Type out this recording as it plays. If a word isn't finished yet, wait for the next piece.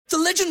The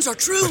legends are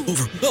true.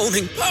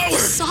 Overwhelming power!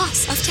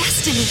 Sauce of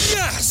destiny.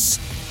 Yes!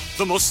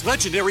 The most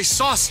legendary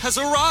sauce has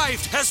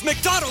arrived as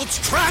McDonald's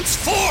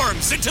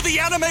transforms into the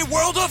anime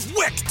world of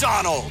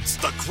WickDonald's.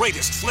 The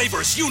greatest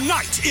flavors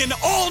unite in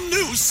all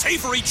new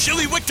savory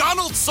chili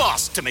McDonald's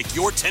sauce to make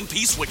your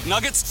 10-piece Wick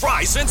Nuggets,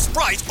 fries, and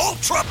Sprite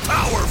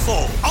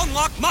ultra-powerful.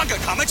 Unlock manga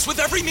comics with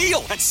every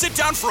meal and sit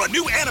down for a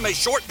new anime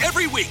short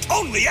every week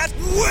only at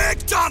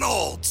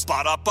WickDonald's.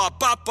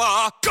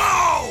 Ba-da-ba-ba-ba,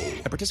 go!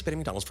 At participating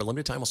McDonald's for a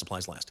limited time while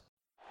supplies last.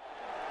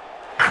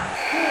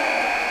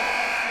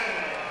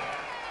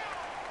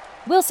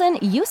 Wilson,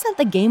 you sent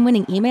the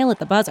game-winning email at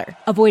the buzzer,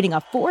 avoiding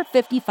a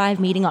 4:55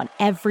 meeting on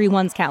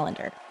everyone's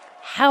calendar.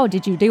 How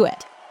did you do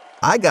it?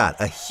 I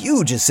got a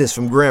huge assist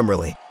from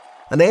Grammarly,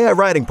 an AI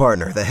writing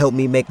partner that helped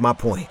me make my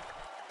point.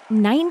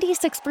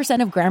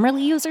 96% of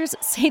Grammarly users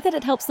say that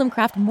it helps them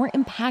craft more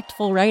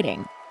impactful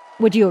writing.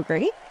 Would you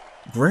agree?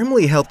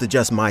 Grammarly helped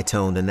adjust my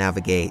tone to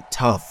navigate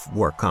tough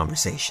work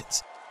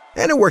conversations.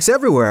 And it works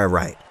everywhere I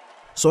write,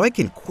 so I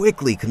can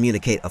quickly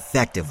communicate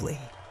effectively.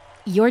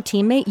 Your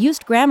teammate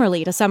used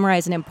Grammarly to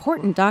summarize an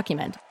important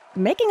document,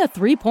 making a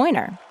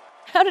 3-pointer.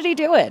 How did he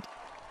do it?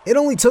 It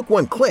only took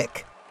one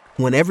click.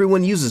 When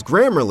everyone uses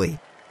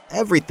Grammarly,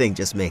 everything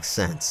just makes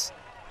sense.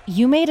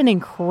 You made an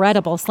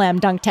incredible slam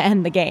dunk to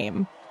end the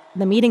game.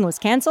 The meeting was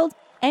canceled,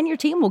 and your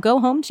team will go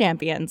home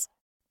champions.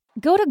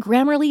 Go to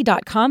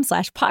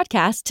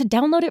Grammarly.com/podcast to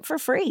download it for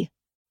free.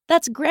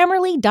 That's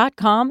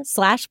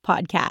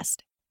Grammarly.com/podcast.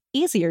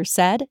 Easier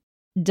said,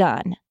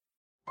 done.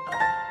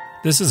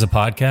 This is a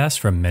podcast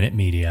from Minute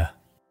Media.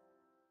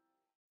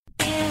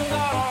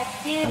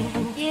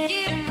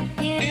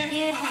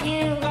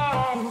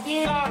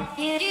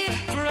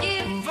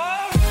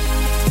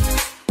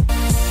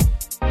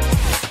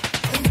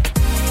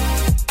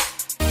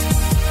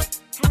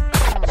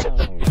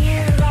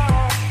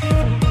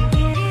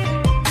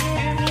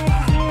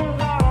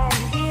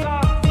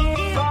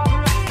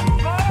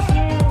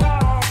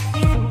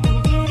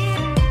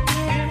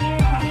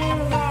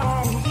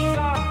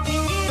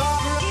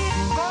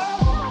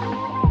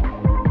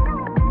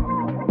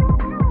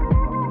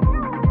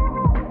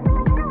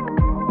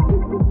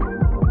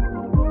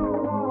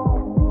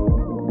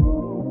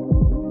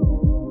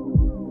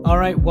 All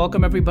right,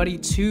 welcome everybody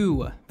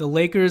to the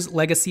Lakers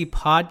Legacy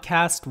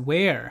Podcast,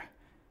 where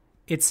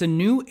it's a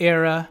new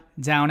era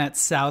down at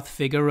South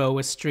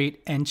Figueroa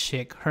Street and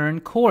Chick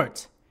Hearn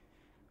Court.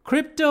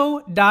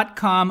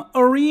 Crypto.com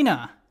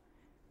Arena.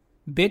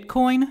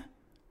 Bitcoin?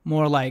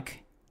 More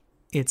like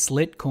it's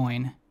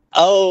Litcoin.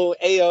 Oh,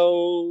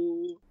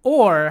 ayo.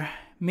 Or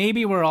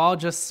maybe we're all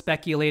just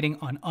speculating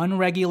on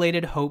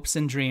unregulated hopes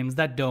and dreams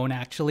that don't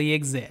actually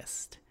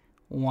exist.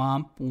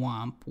 Womp,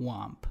 womp,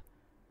 womp.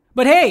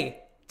 But hey!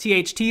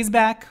 THT's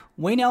back,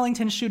 Wayne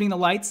Ellington's shooting the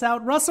lights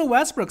out, Russell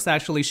Westbrook's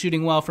actually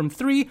shooting well from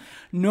 3,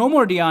 no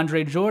more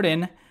DeAndre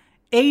Jordan,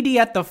 AD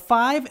at the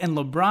 5, and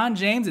LeBron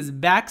James is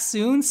back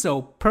soon,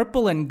 so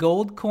purple and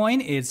gold coin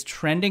is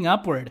trending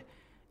upward.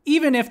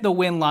 Even if the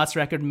win-loss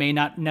record may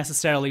not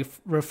necessarily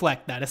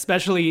reflect that,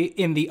 especially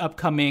in the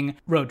upcoming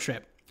road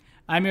trip.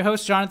 I'm your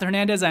host, Jonathan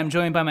Hernandez. I'm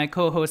joined by my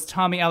co-host,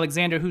 Tommy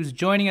Alexander, who's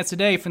joining us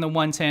today from the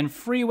 110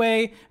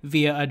 freeway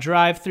via a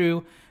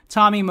drive-thru.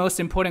 Tommy, most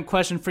important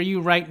question for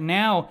you right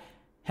now.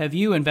 Have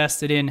you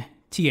invested in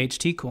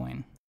THT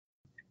coin?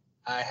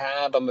 I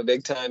have. I'm a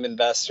big-time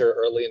investor,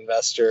 early and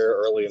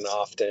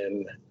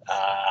often.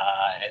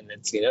 And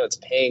it's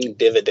paying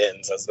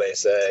dividends, as they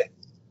say.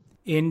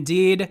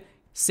 Indeed.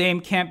 Same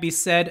can't be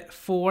said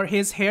for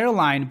his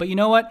hairline. But you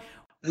know what?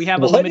 We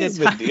have a limited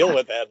time. What is the deal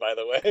with that, by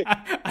the way?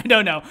 I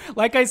don't know.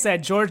 Like I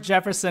said, George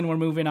Jefferson, we're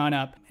moving on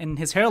up. And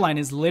his hairline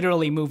is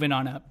literally moving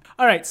on up.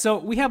 All right, so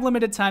we have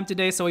limited time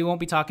today, so we won't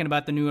be talking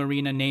about the new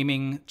arena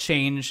naming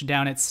change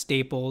down at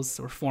Staples,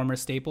 or former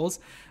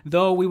Staples.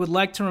 Though we would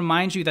like to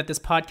remind you that this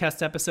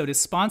podcast episode is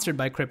sponsored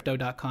by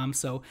Crypto.com,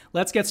 so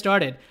let's get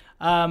started.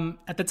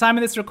 At the time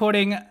of this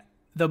recording,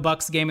 the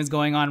Bucks game is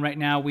going on right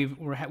now. We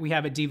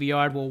have it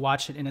DVR'd. We'll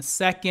watch it in a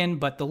second.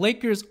 But the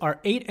Lakers are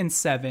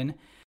 8-7.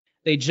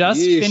 They just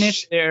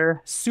finished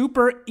their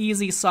super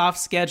easy soft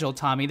schedule,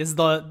 Tommy. This is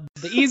the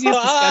easiest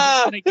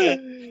schedule to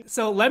get.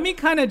 So let me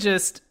kind of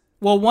just,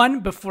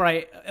 before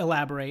I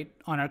elaborate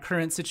on our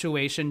current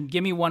situation,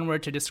 give me one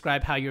word to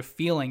describe how you're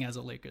feeling as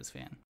a Lakers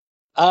fan.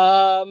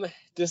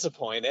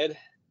 Disappointed.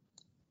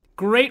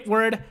 Great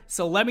word.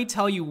 So let me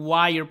tell you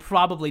why you're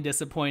probably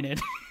disappointed.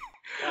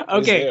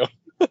 Okay.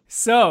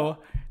 So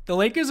the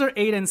Lakers are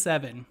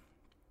 8-7.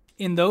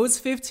 In those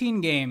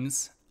 15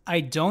 games, I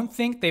don't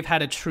think they've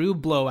had a true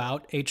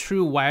blowout, a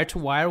true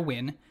wire-to-wire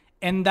win,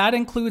 and that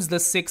includes the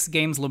 6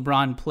 games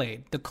LeBron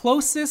played. The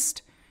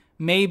closest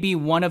may be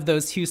one of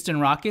those Houston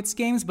Rockets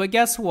games, but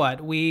guess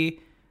what? We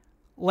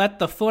let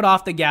the foot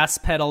off the gas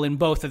pedal in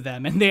both of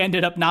them, and they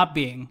ended up not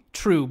being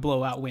true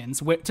blowout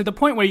wins, to the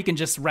point where you can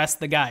just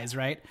rest the guys,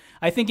 right?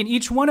 I think in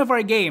each one of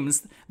our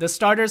games, the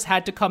starters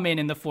had to come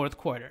in the fourth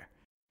quarter.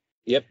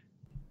 Yep.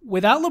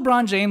 Without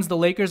LeBron James, the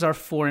Lakers are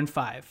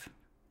 4-5.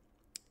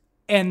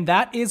 And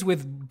that is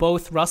with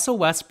both Russell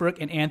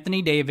Westbrook and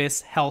Anthony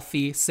Davis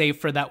healthy, save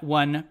for that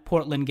one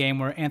Portland game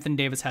where Anthony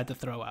Davis had to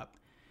throw up.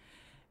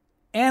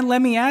 And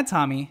let me add,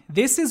 Tommy,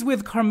 this is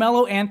with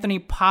Carmelo Anthony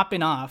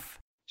popping off,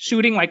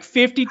 shooting like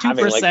 52%.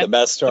 Having like the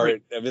best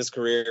start of his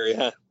career,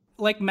 yeah.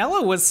 Like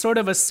Melo was sort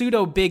of a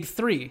pseudo big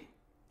three,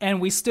 and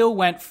we still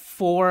went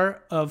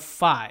 4 of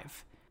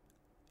 5.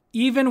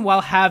 Even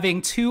while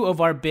having 2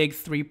 of our big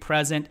 3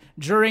 present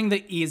during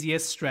the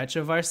easiest stretch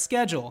of our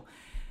schedule.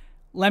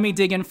 Let me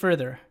dig in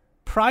further.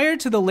 Prior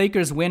to the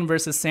Lakers' win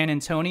versus San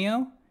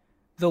Antonio,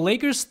 the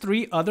Lakers'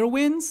 3 other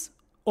wins,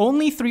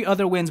 only 3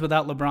 other wins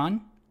without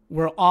LeBron,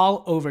 were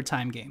all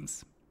overtime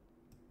games.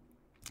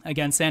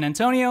 Against San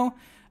Antonio,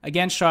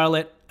 against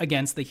Charlotte,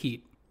 against the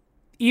Heat.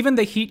 Even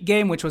the Heat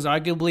game, which was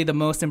arguably the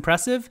most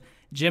impressive,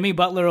 Jimmy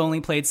Butler only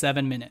played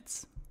 7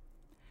 minutes.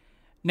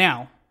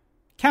 Now,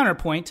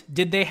 counterpoint,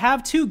 did they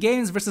have 2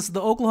 games versus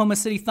the Oklahoma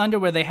City Thunder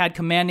where they had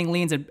commanding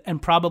leads and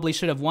probably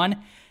should have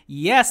won?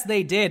 Yes,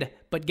 they did.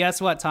 But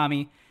guess what,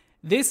 Tommy?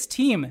 This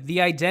team,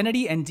 the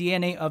identity and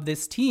DNA of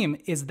this team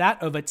is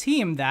that of a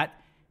team that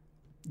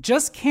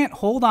just can't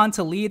hold on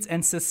to leads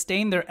and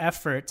sustain their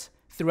effort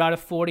throughout a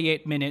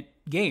 48-minute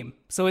game.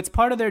 So it's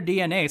part of their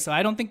DNA. So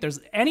I don't think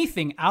there's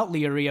anything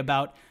outliery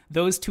about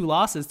those 2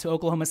 losses to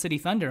Oklahoma City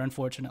Thunder,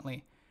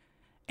 unfortunately.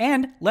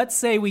 And let's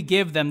say we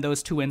give them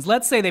those 2 wins.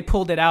 Let's say they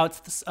pulled it out,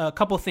 a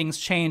couple things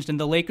changed, and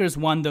the Lakers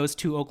won those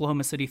 2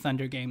 Oklahoma City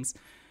Thunder games.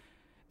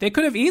 They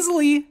could have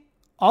easily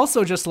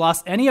also just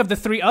lost any of the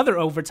 3 other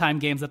overtime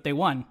games that they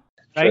won.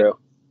 Right? True.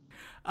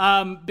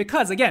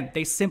 Because, again,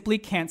 they simply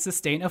can't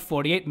sustain a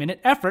 48-minute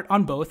effort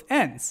on both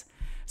ends.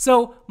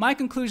 So my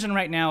conclusion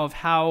right now of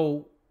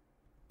how,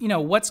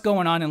 what's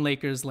going on in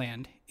Lakers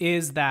land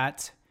is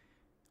that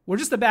we're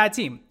just a bad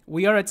team.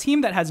 We are a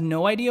team that has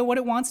no idea what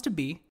it wants to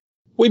be.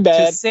 We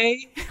bad.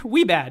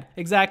 We bad,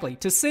 exactly.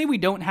 To say we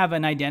don't have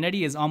an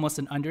identity is almost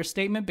an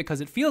understatement because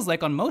it feels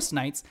like on most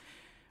nights,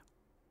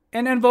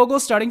 and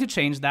Vogel's starting to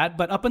change that,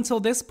 but up until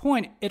this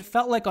point, it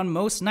felt like on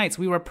most nights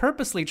we were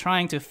purposely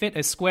trying to fit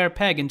a square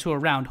peg into a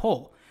round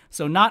hole.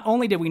 So not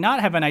only did we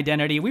not have an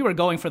identity, we were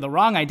going for the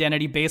wrong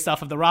identity based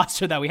off of the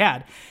roster that we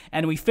had.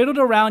 And we fiddled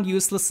around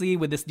uselessly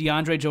with this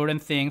DeAndre Jordan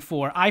thing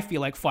for, I feel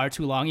like, far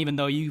too long, even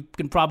though you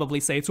can probably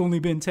say it's only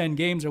been 10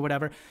 games or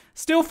whatever.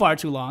 Still far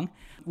too long.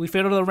 We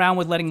fiddled around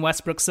with letting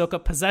Westbrook soak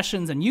up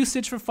possessions and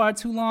usage for far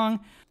too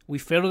long. We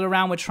fiddled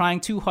around with trying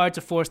too hard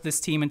to force this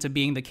team into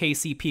being the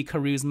KCP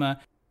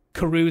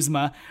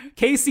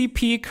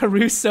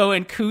Caruso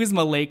and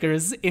Kuzma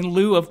Lakers in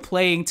lieu of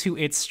playing to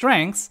its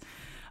strengths.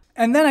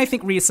 And then I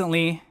think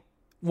recently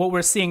what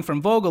we're seeing from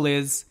Vogel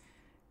is,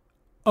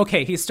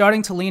 okay, he's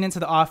starting to lean into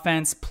the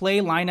offense, play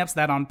lineups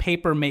that on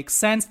paper make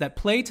sense, that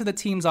play to the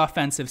team's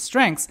offensive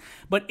strengths.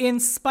 But in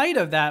spite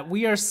of that,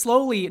 we are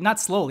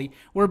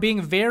we're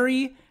being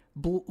very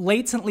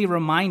blatantly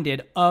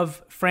reminded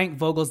of Frank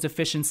Vogel's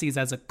deficiencies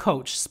as a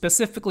coach,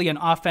 specifically an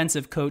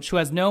offensive coach who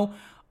has no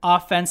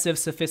offensive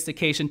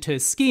sophistication to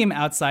his scheme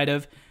outside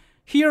of,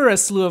 here are a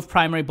slew of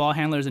primary ball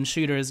handlers and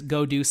shooters,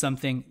 go do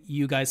something,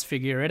 you guys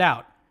figure it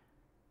out.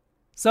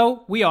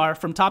 So we are,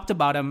 from top to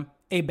bottom,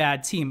 a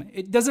bad team.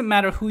 It doesn't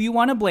matter who you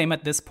want to blame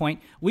at this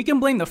point. We can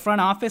blame the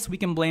front office. We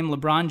can blame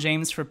LeBron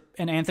James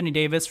and Anthony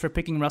Davis for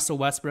picking Russell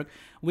Westbrook.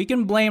 We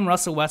can blame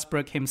Russell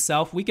Westbrook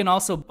himself. We can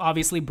also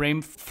obviously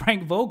blame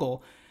Frank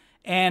Vogel.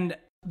 And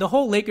the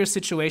whole Lakers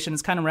situation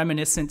is kind of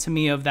reminiscent to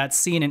me of that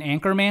scene in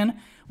Anchorman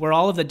where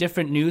all of the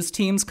different news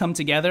teams come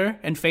together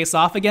and face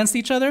off against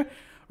each other.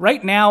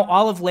 Right now,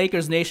 all of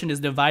Lakers Nation is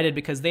divided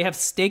because they have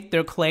staked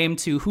their claim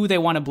to who they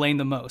want to blame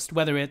the most,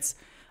 whether it's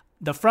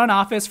the front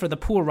office for the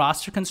poor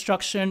roster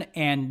construction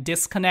and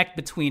disconnect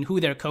between who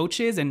their coach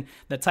is and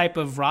the type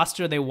of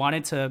roster they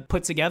wanted to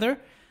put together.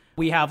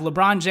 We have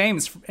LeBron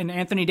James and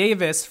Anthony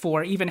Davis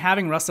for even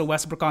having Russell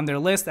Westbrook on their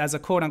list as a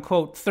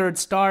quote-unquote third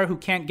star who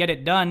can't get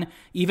it done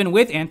even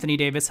with Anthony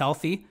Davis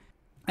healthy.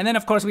 And then,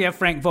 of course, we have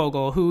Frank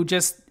Vogel, who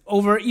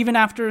even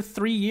after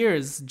 3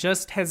 years,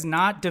 just has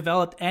not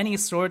developed any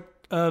sort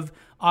of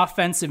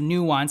offensive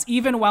nuance,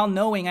 even while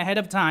knowing ahead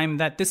of time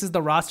that this is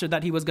the roster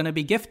that he was going to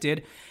be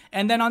gifted.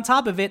 And then on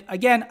top of it,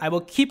 again, I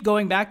will keep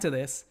going back to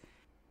this.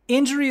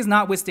 Injuries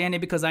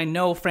notwithstanding, because I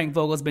know Frank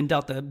Vogel's been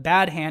dealt a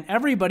bad hand.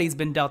 Everybody's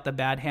been dealt a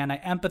bad hand. I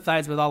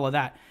empathize with all of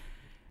that.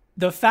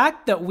 The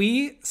fact that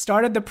we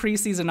started the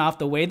preseason off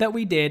the way that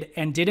we did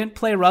and didn't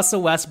play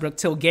Russell Westbrook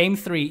till Game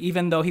 3,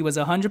 even though he was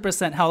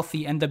 100%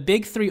 healthy, and the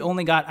Big Three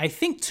only got, I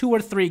think, 2 or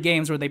 3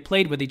 games where they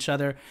played with each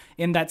other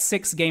in that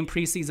 6-game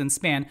preseason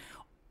span,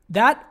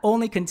 that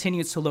only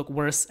continues to look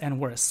worse and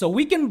worse. So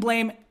we can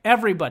blame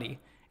everybody.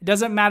 It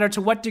doesn't matter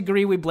to what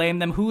degree we blame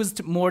them,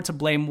 who's more to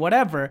blame,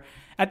 whatever.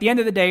 At the end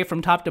of the day,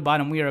 from top to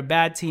bottom, we are a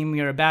bad team.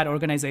 We are a bad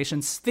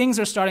organization. Things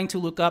are starting to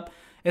look up,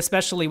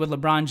 especially with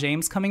LeBron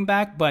James coming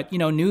back. But,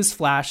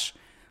 newsflash,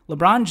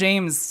 LeBron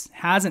James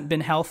hasn't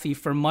been healthy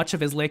for much of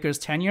his Lakers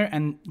tenure.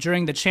 And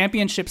during the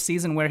championship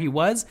season where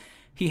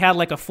he had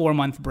like a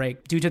 4-month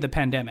break due to the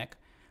pandemic.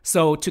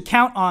 So to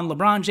count on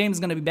LeBron James is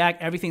going to be back,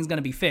 everything's going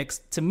to be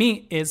fixed, to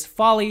me is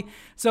folly.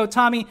 So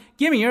Tommy,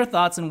 give me your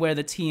thoughts on where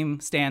the team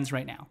stands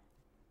right now.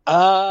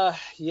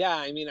 Yeah,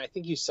 I mean, I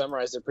think you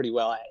summarized it pretty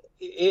well.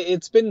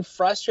 It's been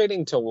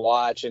frustrating to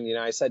watch, and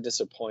I said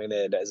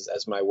disappointed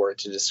as my word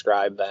to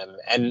describe them,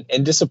 and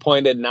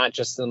disappointed not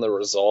just in the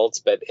results,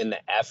 but in the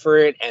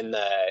effort and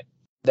the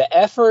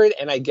effort,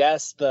 and I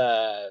guess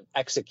the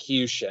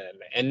execution,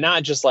 and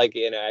not just like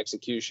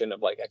execution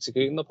of like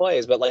executing the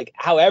plays, but like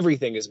how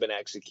everything has been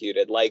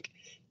executed, like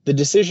the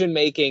decision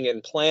making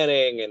and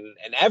planning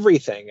and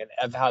everything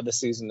of how the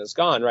season has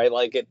gone, right?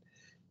 Like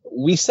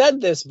we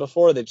said this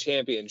before the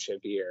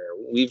championship year.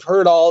 We've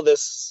heard all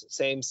this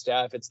same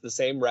stuff. It's the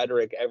same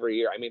rhetoric every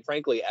year. I mean,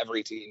 frankly,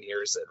 every team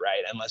hears it,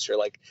 right? Unless you're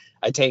like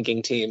a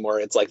tanking team where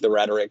it's like the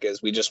rhetoric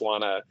is we just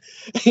want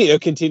to,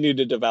 continue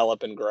to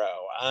develop and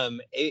grow.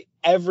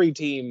 Every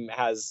team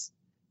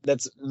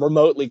that's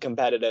remotely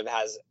competitive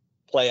has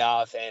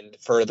playoff and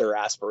further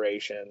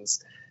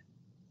aspirations.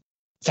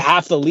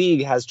 Half the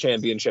league has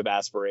championship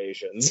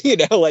aspirations,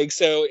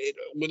 so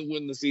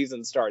when the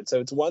season starts. So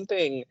it's one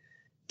thing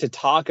to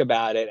talk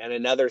about it, and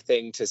another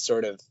thing to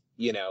sort of,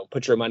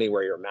 put your money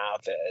where your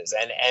mouth is.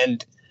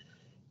 And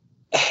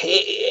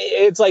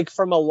it's like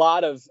from a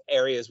lot of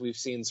areas we've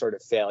seen sort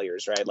of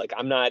failures, right? Like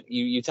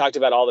you talked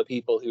about all the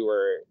people who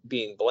were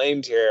being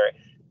blamed here.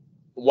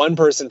 One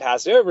person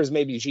passed over is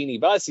maybe Jeannie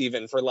Buss,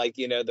 even for like,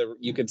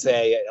 you could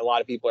say a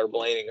lot of people are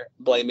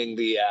blaming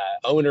the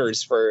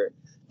owners for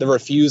the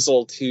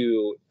refusal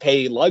to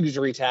pay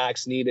luxury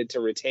tax needed to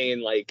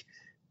retain like,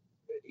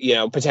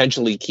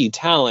 potentially key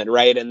talent,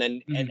 right? And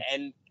then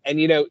and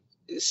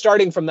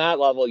starting from that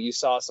level, you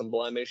saw some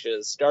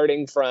blemishes.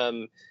 Starting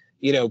from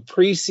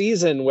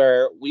preseason,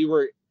 where we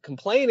were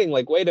complaining,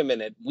 like, wait a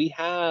minute,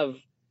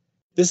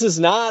 this is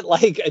not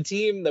like a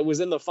team that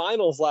was in the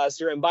finals last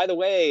year. And by the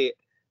way,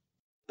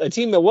 a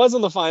team that was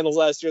in the finals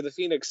last year, the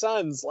Phoenix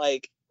Suns,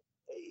 like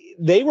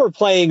they were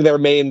playing their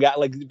main guy,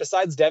 like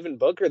besides Devin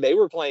Booker, they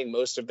were playing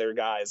most of their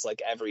guys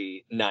like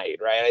every night,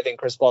 right? I think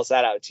Chris Paul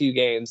sat out 2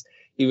 games.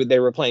 They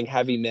were playing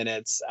heavy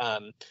minutes.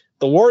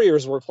 The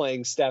Warriors were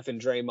playing Steph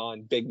and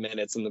Draymond big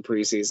minutes in the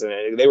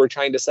preseason, and they were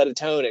trying to set a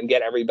tone and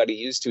get everybody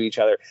used to each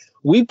other.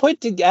 We put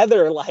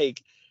together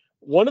like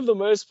one of the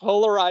most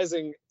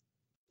polarizing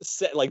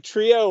like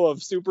trio of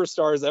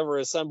superstars ever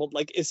assembled,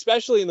 like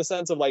especially in the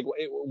sense of like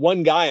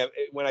one guy.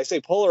 When I say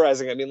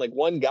polarizing, I mean like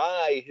one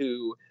guy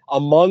who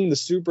among the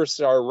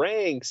superstar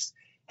ranks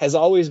has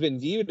always been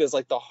viewed as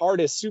like the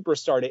hardest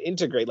superstar to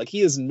integrate. Like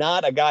he is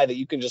not a guy that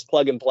you can just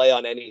plug and play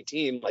on any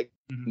team like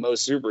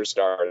most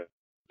superstars,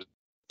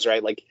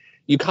 right? Like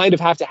you kind of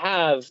have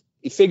to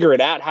figure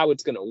it out how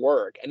it's going to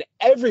work. And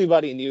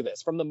everybody knew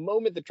this from the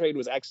moment the trade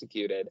was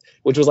executed,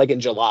 which was like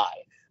in July.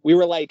 We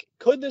were like,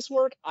 could this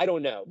work? I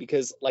don't know.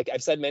 Because like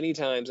I've said many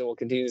times and will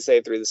continue to say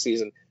it through the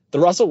season, the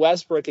Russell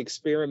Westbrook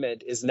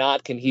experiment is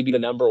not, can he be the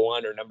number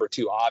 1 or number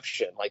 2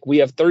 option? Like we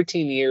have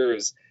 13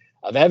 years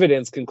of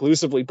evidence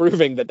conclusively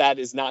proving that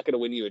is not going to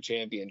win you a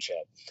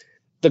championship.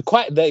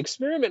 The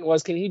experiment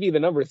was, can he be the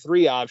number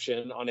 3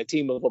 option on a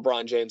team of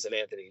LeBron James and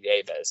Anthony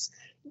Davis?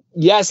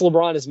 Yes,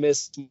 LeBron has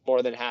missed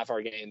more than half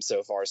our games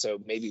so far, so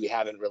maybe we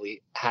haven't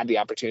really had the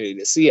opportunity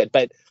to see it.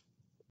 But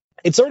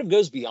it sort of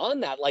goes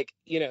beyond that. Like,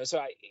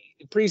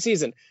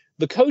 preseason,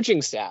 the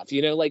coaching staff,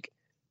 like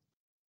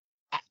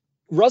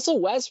Russell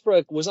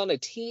Westbrook was on a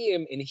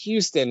team in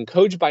Houston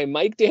coached by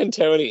Mike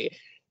D'Antoni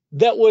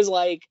that was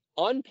like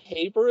on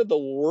paper the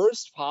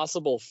worst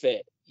possible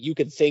fit you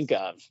could think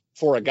of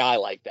for a guy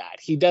like that.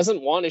 He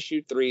doesn't want to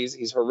shoot threes.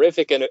 He's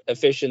horrific in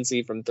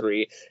efficiency from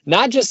 3,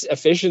 not just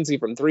efficiency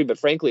from 3, but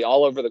frankly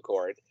all over the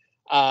court,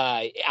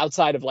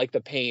 outside of like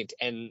the paint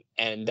and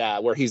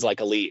where he's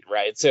like elite,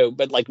 right? So,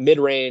 but like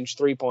mid-range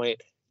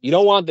 3-point, you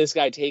don't want this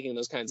guy taking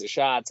those kinds of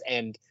shots.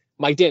 And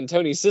Mike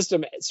D'Antoni's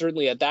system,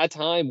 certainly at that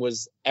time,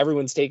 was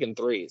everyone's taking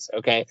threes.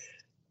 Okay.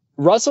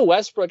 Russell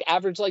Westbrook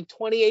averaged like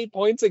 28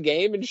 points a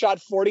game and shot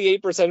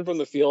 48% from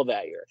the field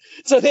that year.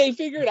 So they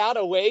figured out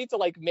a way to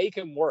like make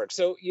him work.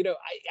 So,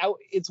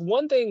 it's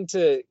one thing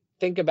to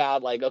think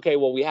about like, okay,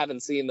 well, we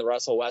haven't seen the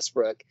Russell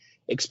Westbrook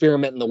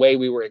experiment in the way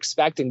we were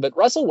expecting, but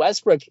Russell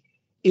Westbrook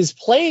is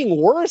playing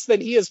worse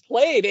than he has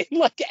played in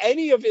like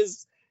any of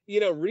his,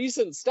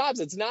 recent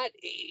stops. It's not,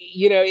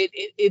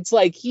 it's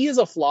like he is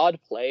a flawed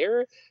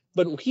player,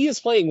 but he is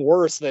playing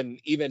worse than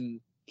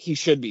even he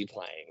should be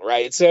playing.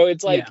 Right. So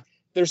it's like,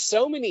 there's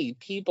so many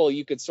people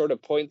you could sort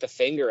of point the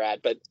finger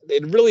at, but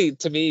it really,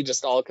 to me,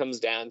 just all comes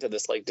down to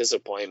this like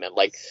disappointment.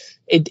 Like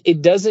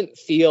it doesn't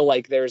feel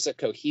like there's a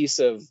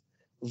cohesive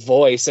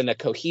voice and a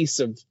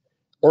cohesive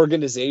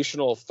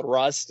organizational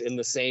thrust in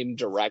the same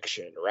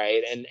direction.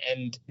 Right.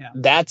 And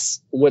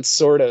that's what's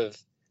sort of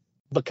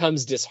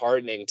becomes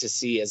disheartening to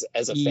see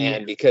as a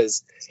fan,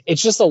 because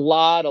it's just a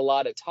lot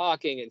of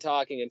talking and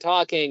talking and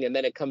talking, and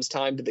then it comes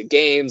time to the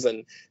games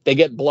and they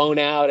get blown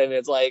out, and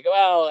it's like,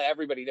 well,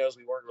 everybody knows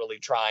we weren't really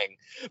trying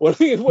when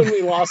we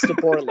lost to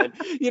Portland.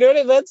 You know what I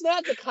mean? That's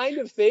not the kind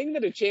of thing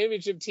that a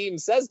championship team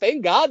says.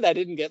 Thank God that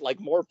didn't get like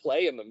more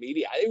play in the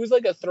media. It was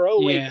like a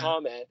throwaway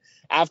comment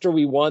after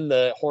we won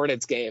the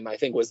Hornets game. I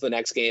think was the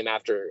next game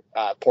after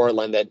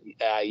Portland that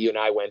you and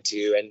I went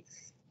to,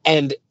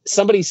 and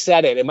somebody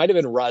said it. It might have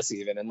been Russ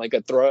even, and like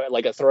a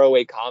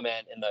throwaway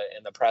comment in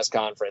the press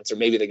conference, or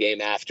maybe the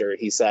game after.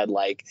 He said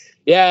like,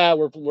 "Yeah,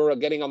 we're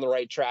getting on the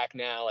right track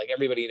now. Like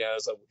everybody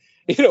knows,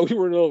 we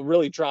were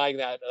really trying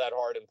that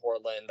hard in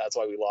Portland. That's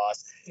why we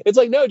lost." It's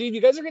like, no, dude, you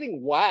guys are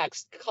getting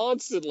waxed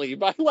constantly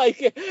by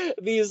like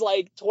these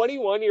like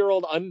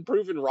 21-year-old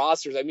unproven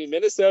rosters. I mean,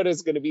 Minnesota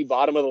is going to be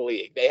bottom of the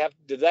league.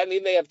 Does that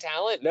mean they have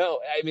talent? No,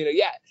 I mean,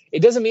 yeah,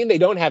 it doesn't mean they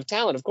don't have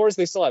talent. Of course,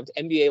 they still have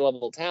NBA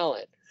level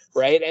talent.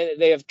 Right. And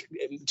they have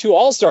 2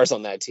 all-stars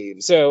on that team.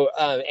 So,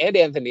 and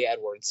Anthony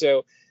Edwards.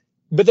 So,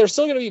 but they're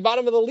still going to be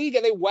bottom of the league,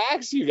 and they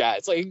wax you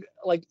guys.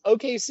 Like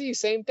OKC,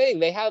 same thing.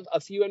 They have a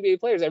few NBA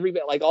players.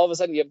 Like all of a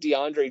sudden you have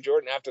DeAndre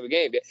Jordan after the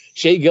game.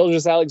 Shai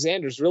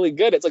Gilgeous-Alexander is really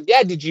good. It's like,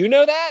 yeah, did you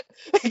know that?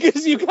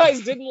 Because you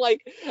guys didn't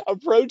like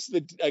approach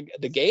the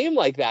game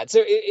like that.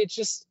 So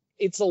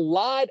it's a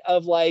lot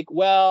of like,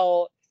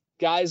 well,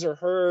 guys are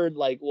hurt.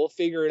 Like, we'll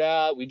figure it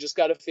out. We just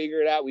got to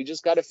figure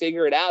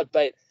it out.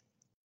 But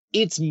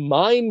it's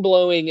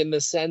mind-blowing in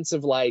the sense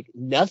of like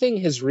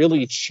nothing has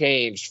really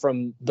changed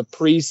from the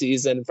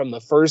preseason, from the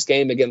first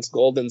game against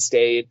Golden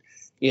State,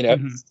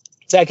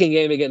 second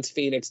game against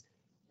Phoenix.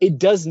 It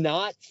does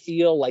not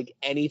feel like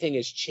anything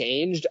has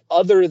changed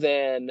other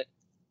than,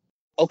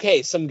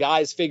 okay, some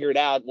guys figured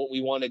out what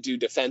we want to do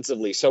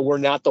defensively. So we're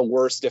not the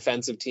worst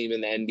defensive team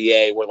in the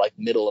NBA. We're like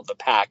middle of the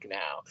pack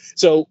now.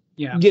 So,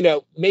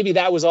 maybe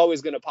that was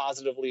always going to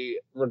positively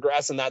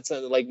regress in that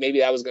sense. Like maybe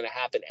that was going to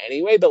happen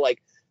anyway, but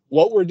like,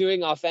 what we're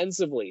doing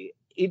offensively,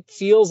 it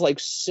feels like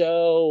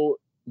so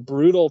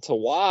brutal to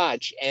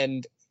watch,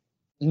 and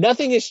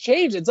nothing has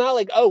changed. It's not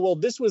like, oh, well,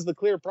 this was the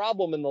clear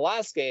problem in the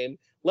last game.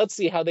 Let's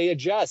see how they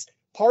adjust.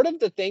 Part of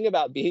the thing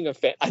about being a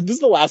fan, this is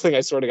the last thing I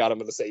swear to God I'm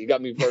going to say. You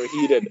got me very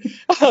heated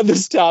on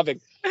this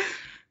topic.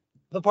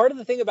 But part of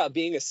the thing about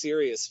being a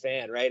serious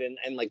fan, right,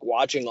 and like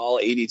watching all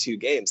 82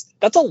 games,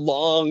 that's a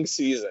long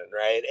season,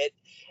 right?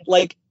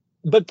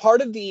 But part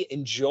of the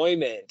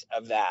enjoyment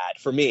of that,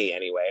 for me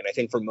anyway, and I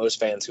think for most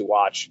fans who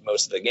watch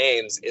most of the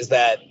games, is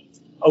that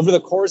over the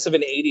course of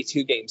an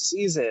 82-game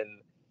season,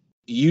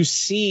 you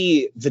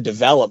see the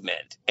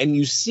development, and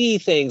you see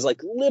things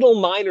like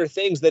little minor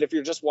things that if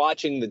you're just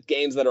watching the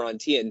games that are on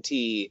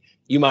TNT,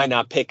 you might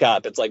not pick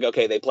up. It's like,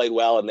 okay, they played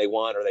well and they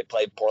won, or they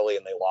played poorly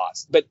and they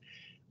lost. But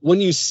when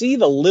you see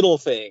the little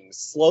things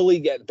slowly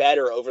get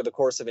better over the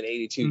course of an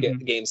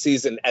 82-game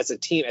season as a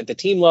team, at the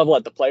team level,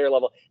 at the player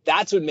level,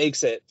 that's what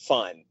makes it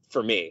fun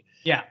for me.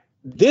 Yeah.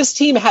 This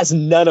team has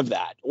none of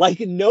that. Like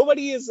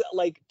nobody is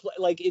like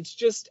it's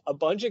just a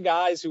bunch of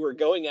guys who are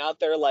going out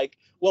there like,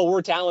 well,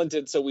 we're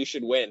talented, so we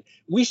should win.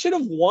 We should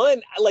have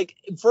won. Like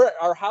for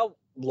how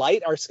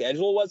light our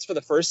schedule was for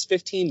the first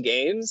 15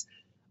 games,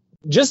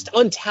 just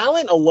on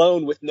talent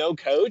alone with no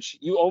coach,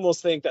 you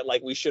almost think that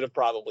like we should have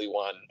probably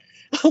won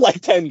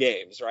like 10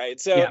 games, right?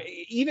 So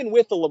even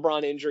with the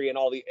LeBron injury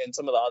and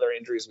some of the other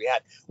injuries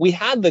we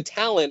had the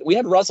talent. We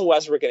had Russell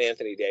Westbrook and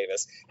Anthony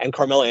Davis and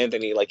Carmelo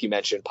Anthony, like you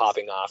mentioned,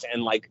 popping off,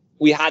 and like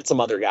we had some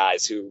other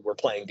guys who were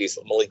playing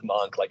decent. Malik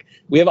Monk, like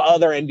we have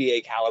other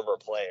NBA caliber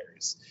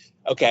players.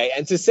 Okay,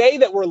 and to say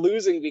that we're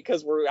losing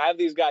because we have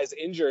these guys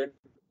injured.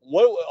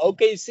 What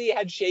OKC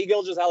had Shai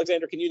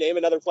Gilgeous-Alexander. Can you name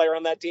another player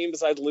on that team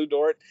besides Lou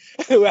Dort?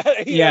 You know what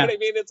I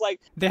mean? It's like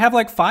they have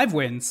like 5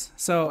 wins.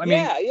 So I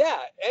mean,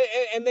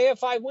 and they have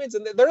 5 wins,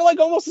 and they're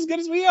like almost as good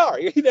as we are.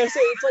 So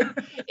it's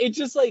like it's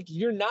just like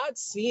you're not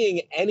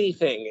seeing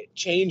anything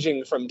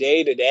changing from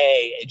day to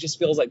day. It just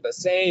feels like the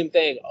same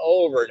thing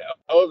over and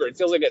over. It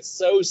feels like it's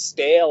so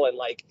stale and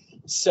like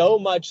so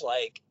much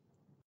like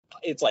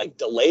it's like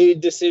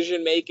delayed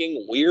decision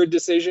making, weird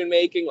decision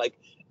making, like.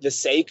 The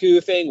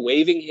Sekou thing,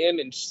 waiving him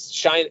and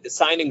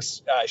signing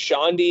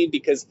Shondi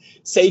because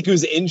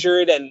Sekou's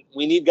injured and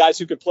we need guys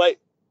who could play.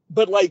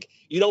 But, like,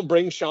 you don't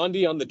bring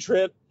Shondi on the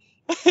trip,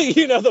 the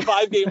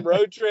 5-game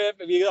road trip.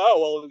 And you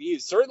go,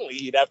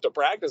 he'd have to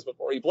practice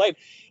before he played.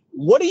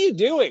 What are you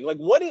doing? Like,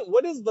 what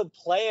is the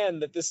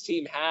plan that this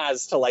team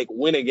has to, like,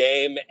 win a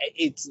game?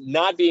 It's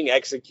not being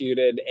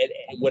executed,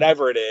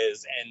 whatever it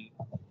is.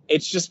 And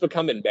it's just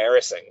become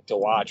embarrassing to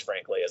watch,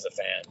 frankly, as a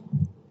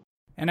fan.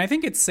 And I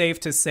think it's safe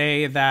to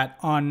say that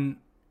on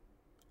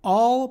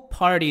all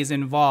parties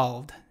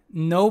involved,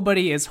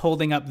 nobody is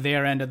holding up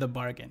their end of the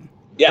bargain.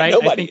 Yeah, right?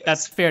 nobody. I think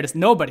that's fair to say.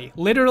 Nobody,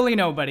 literally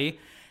nobody.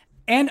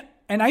 And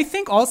I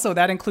think also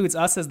that includes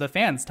us as the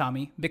fans,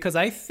 Tommy, because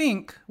I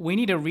think we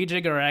need to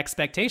rejigger our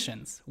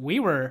expectations. We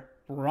were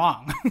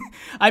wrong.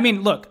 I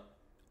mean, look,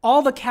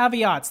 all the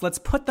caveats, let's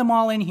put them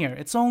all in here.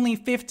 It's only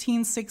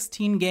 15,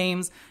 16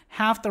 games.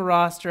 Half the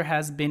roster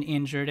has been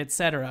injured,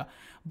 etc.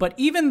 But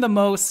even the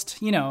most,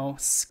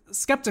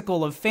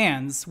 skeptical of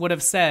fans would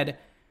have said,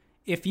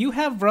 if you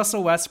have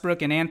Russell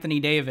Westbrook and Anthony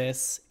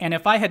Davis, and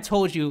if I had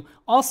told you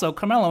also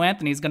Carmelo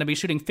Anthony is going to be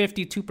shooting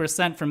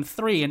 52% from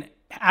three and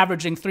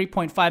averaging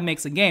 3.5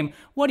 makes a game,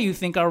 what do you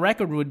think our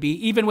record would be,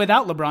 even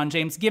without LeBron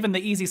James, given the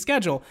easy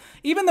schedule?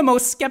 Even the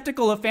most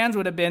skeptical of fans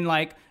would have been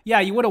like, yeah,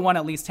 you would have won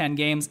at least 10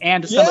 games,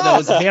 and some of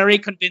those very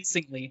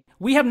convincingly.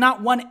 We have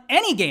not won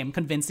any game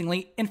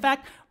convincingly. In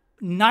fact,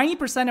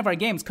 90% of our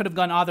games could have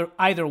gone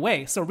either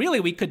way. So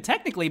really, we could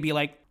technically be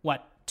like,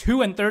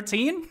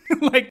 2-13,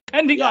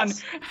 depending on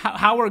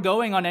how we're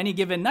going on any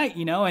given night,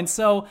 And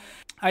so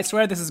I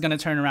swear this is going to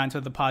turn around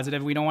to the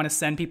positive. We don't want to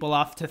send people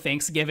off to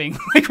Thanksgiving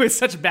with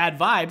such bad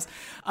vibes.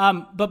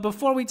 But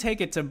before we take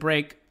it to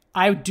break,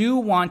 I do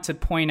want to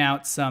point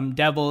out some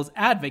devil's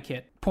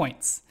advocate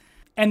points.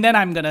 And then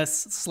I'm going to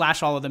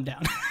slash all of them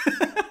down,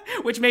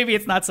 which maybe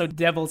it's not so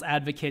devil's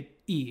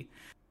advocate-y.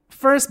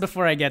 First,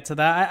 before I get to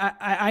that,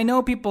 I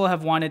know people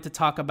have wanted to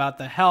talk about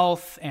the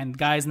health and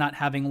guys not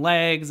having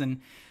legs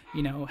and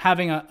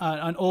having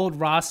an old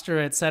roster,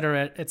 et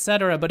cetera, et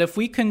cetera. But if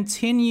we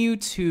continue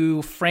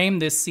to frame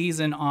this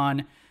season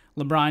on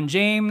LeBron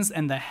James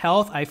and the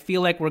health, I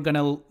feel like we're going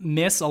to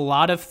miss a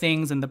lot of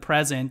things in the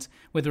present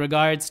with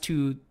regards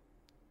to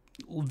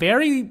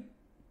very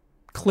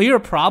clear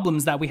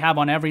problems that we have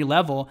on every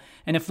level.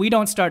 And if we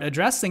don't start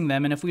addressing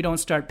them, and if we don't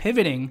start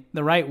pivoting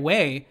the right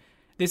way,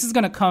 this is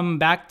going to come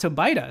back to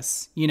bite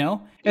us,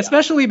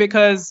 Especially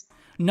because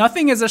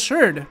nothing is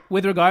assured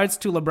with regards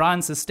to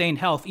LeBron's sustained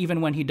health, even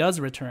when he does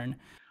return.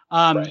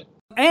 Right.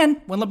 And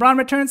when LeBron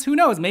returns, who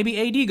knows? Maybe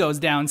AD goes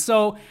down.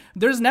 So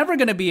there's never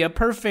going to be a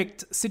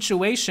perfect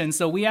situation.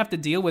 So we have to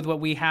deal with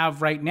what we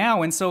have right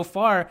now. And so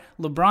far,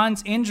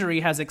 LeBron's injury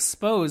has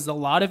exposed a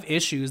lot of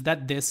issues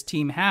that this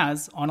team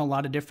has on a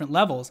lot of different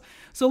levels.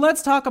 So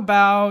let's talk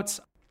about,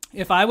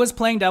 if I was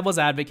playing devil's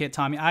advocate,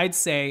 Tommy, I'd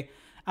say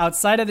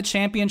outside of the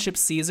championship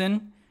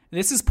season,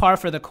 this is par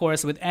for the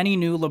course with any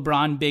new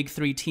LeBron Big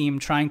Three team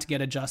trying to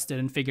get adjusted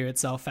and figure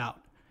itself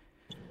out.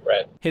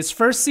 Right. His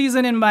first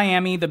season in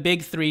Miami, the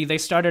Big Three, they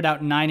started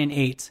out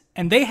 9-8,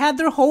 and they had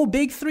their whole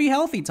Big Three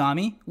healthy,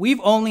 Tommy.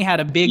 We've only had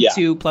a Big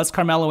Two plus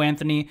Carmelo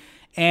Anthony,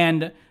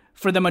 and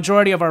for the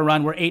majority of our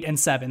run, we're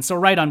 8-7, so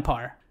right on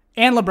par.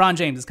 And LeBron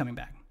James is coming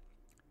back.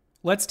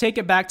 Let's take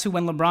it back to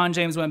when LeBron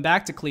James went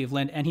back to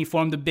Cleveland, and he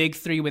formed the Big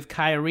Three with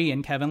Kyrie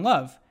and Kevin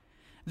Love.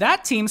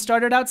 That team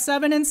started out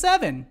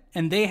 7-7,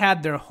 and they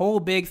had their whole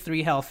Big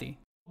Three healthy.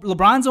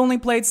 LeBron's only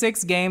played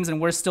 6 games,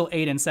 and we're still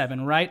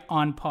 8-7, right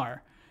on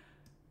par.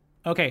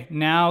 Okay,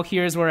 now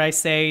here's where I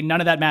say none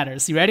of that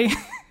matters. You ready?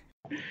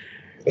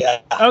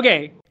 Yeah.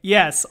 Okay,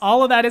 yes,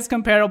 all of that is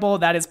comparable.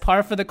 That is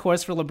par for the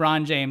course for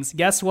LeBron James.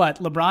 Guess what?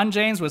 LeBron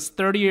James was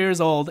 30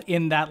 years old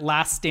in that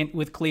last stint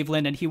with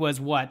Cleveland, and he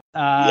was what?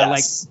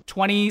 Like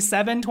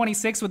 27,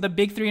 26 with the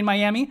Big Three in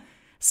Miami?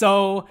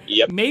 So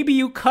maybe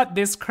you cut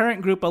this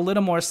current group a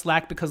little more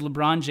slack because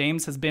LeBron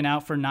James has been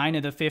out for 9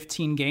 of the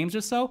 15 games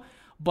or so.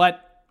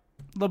 But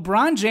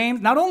LeBron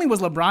James, not only was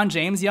LeBron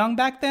James young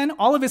back then,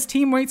 all of his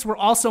teammates were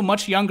also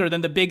much younger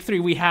than the Big Three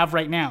we have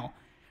right now.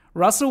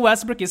 Russell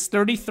Westbrook is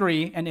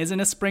 33 and isn't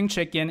a spring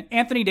chicken.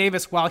 Anthony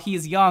Davis, while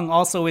he's young,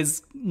 also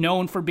is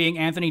known for being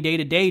Anthony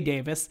Day-to-Day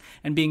Davis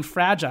and being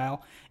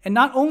fragile. And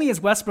not only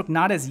is Westbrook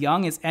not as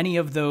young as any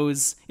of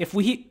those, if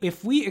we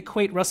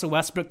equate Russell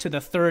Westbrook to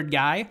the third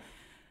guy,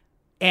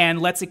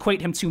 and let's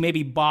equate him to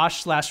maybe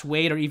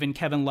Bosh/Wade or even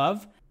Kevin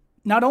Love,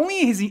 not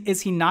only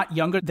is he not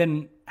younger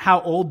than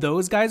how old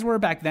those guys were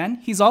back then,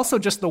 he's also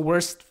just the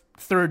worst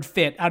third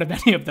fit out of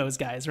any of those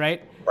guys,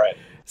 right? Right.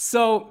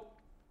 So,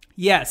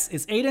 yes,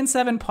 is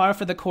 8-7 par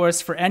for the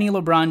course for any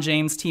LeBron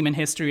James team in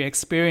history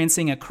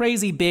experiencing a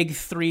crazy Big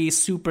Three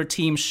super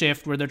team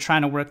shift where they're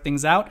trying to work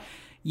things out?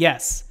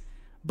 Yes.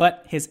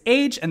 But his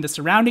age and the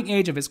surrounding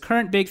age of his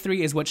current Big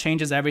Three is what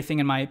changes everything,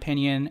 in my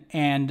opinion.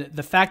 And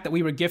the fact that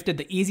we were gifted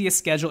the easiest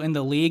schedule in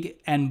the league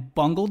and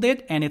bungled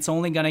it, and it's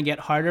only going to get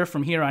harder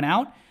from here on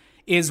out,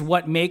 is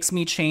what makes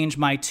me change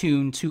my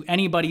tune to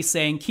anybody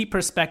saying, keep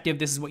perspective,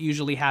 this is what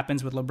usually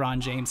happens with LeBron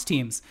James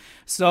teams.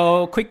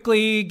 So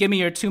quickly, give me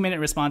your 2-minute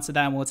response to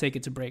that, and we'll take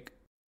it to break.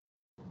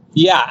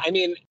 Yeah, I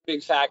mean,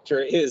 big factor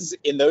is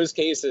in those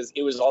cases,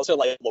 it was also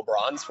like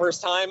LeBron's first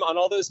time on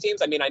all those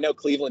teams. I mean, I know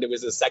Cleveland, it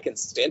was his second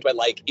stint, but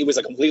like it was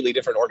a completely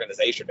different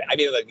organization. I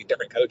mean, like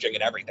different coaching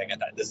and everything at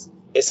that. This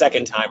his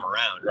second time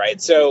around,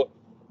 right? So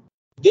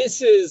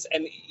this is,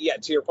 and yeah,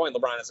 to your point,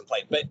 LeBron hasn't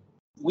played, but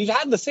we've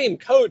had the same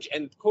coach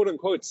and quote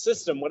unquote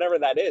system, whatever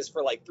that is,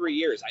 for like 3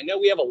 years. I know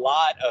we have a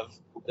lot of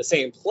the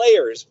same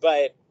players,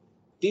 but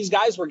these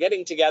guys were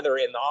getting together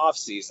in the off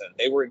season.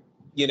 They were,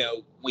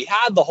 we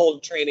had the whole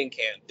training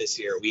camp this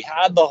year. We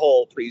had the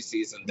whole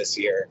preseason this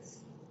year.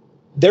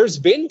 There's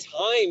been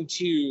time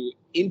to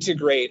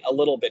integrate a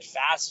little bit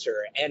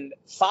faster. And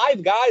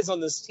 5 guys on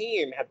this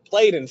team have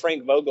played in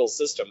Frank Vogel's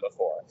system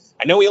before.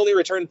 I know we only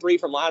returned 3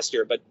 from last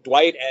year, but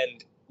Dwight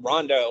and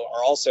Rondo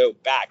are also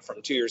back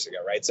from 2 years ago,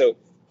 right? So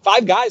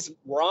 5 guys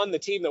were on the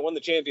team that won the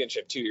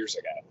championship 2 years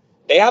ago.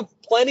 They have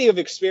plenty of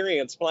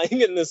experience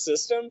playing in this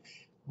system.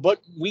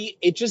 but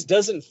it just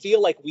doesn't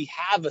feel like we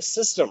have a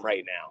system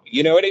right now.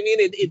 You know what I mean?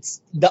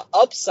 It's the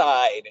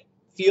upside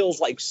feels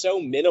like so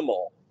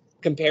minimal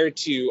compared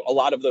to a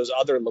lot of those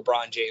other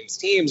LeBron James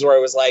teams where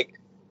it was like,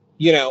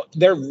 you know,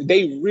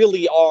 they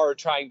really are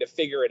trying to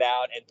figure it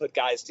out and put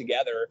guys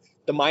together.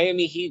 The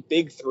Miami Heat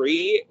Big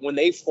Three, when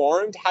they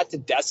formed, had to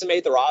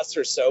decimate the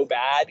roster so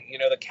bad, you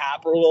know, the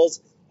cap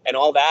rules and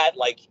all that,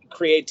 like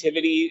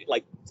creativity,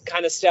 like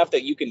kind of stuff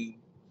that you can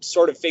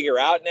sort of figure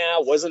out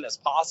now wasn't as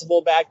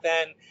possible back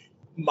then.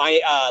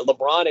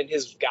 LeBron and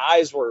his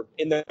guys were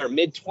in their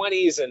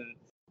mid-20s, and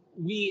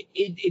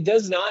it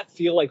does not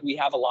feel like we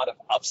have a lot of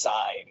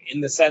upside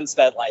in the sense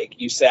that, like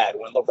you said,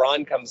 when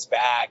LeBron comes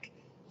back,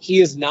 he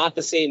is not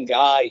the same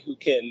guy who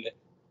can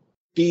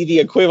be the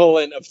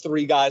equivalent of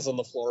three guys on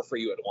the floor for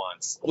you at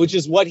once, which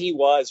is what he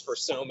was for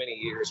so many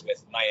years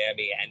with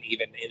Miami and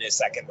even in his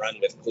second run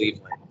with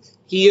Cleveland.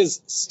 He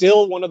is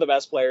still one of the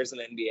best players in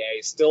the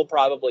NBA, still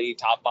probably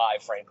top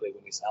 5, frankly,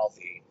 when he's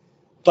healthy.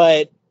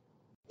 But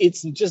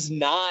it's just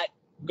not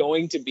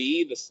going to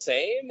be the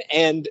same.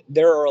 And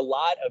there are a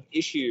lot of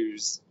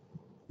issues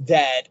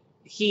that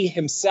he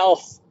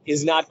himself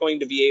is not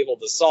going to be able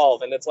to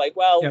solve. And it's like,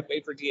 well,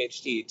 wait for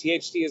THT.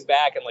 THT is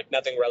back and like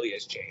nothing really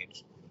has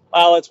changed.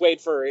 Well, let's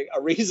wait for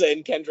Ariza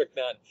and Kendrick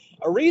Nunn.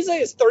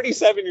 Ariza is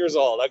 37 years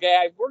old.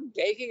 Okay, we're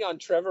banking on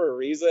Trevor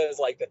Ariza as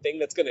like the thing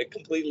that's going to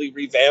completely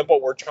revamp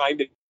what we're trying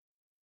to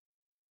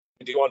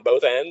do on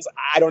both ends.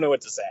 I don't know what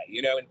to say,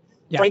 you know. And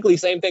frankly,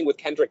 same thing with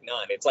Kendrick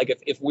Nunn. It's like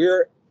if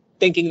we're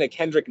thinking that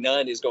Kendrick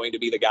Nunn is going to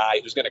be the guy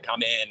who's going to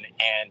come in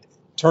and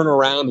turn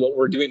around what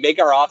we're doing,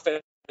 make our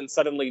offense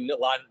suddenly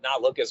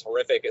not look as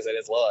horrific as it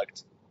has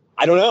looked.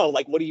 I don't know.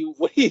 Like, what do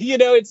you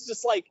know? It's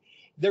just like.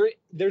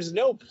 There's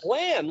no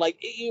plan. Like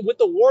with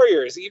the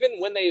Warriors, even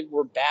when they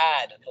were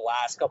bad the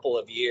last couple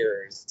of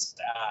years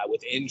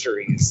with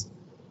injuries,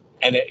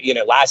 and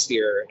last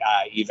year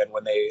even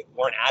when they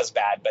weren't as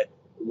bad but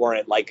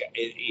weren't like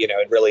in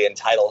really in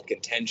title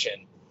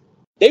contention,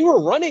 they were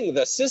running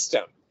the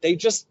system. They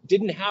just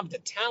didn't have the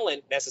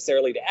talent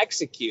necessarily to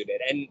execute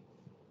it. And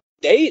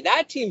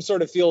that team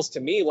sort of feels to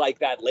me like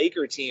that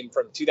Laker team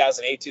from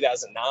 2008,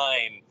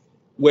 2009,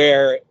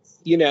 where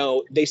they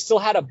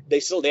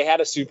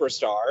had a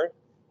superstar.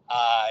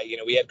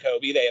 We had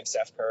Kobe, they have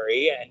Steph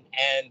Curry,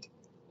 and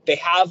they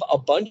have a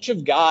bunch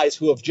of guys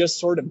who have just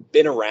sort of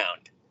been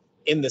around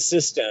in the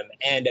system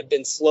and have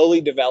been slowly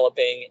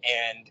developing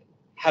and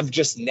have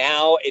just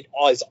now it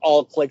is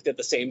all clicked at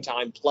the same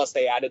time. Plus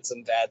they added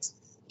some vets,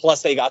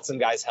 plus they got some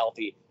guys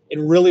healthy. It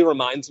really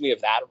reminds me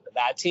of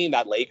that team,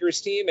 that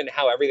Lakers team, and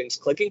how everything's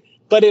clicking.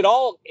 But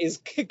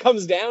it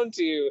comes down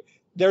to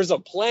there's a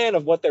plan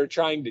of what they're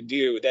trying to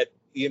do that,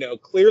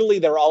 clearly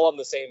they're all on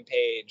the same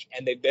page,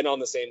 and they've been on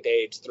the same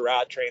page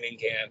throughout training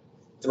camp,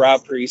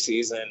 throughout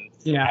preseason.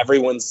 Yeah.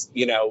 Everyone's,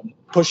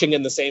 pushing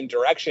in the same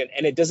direction,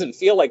 and it doesn't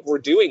feel like we're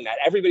doing that.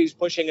 Everybody's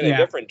pushing in a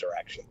different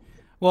direction.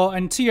 Well,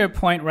 and to your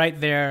point right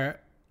there,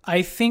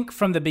 I think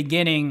from the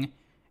beginning,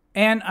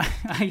 and I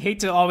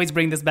hate to always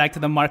bring this back to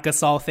the Marc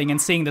Gasol thing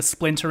and seeing the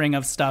splintering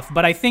of stuff,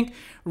 but I think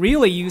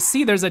really you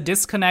see there's a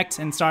disconnect,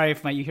 and sorry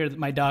if you hear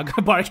my dog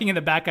barking in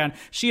the background.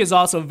 She is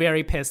also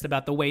very pissed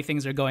about the way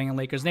things are going in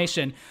Lakers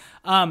Nation.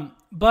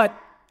 But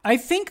I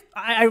think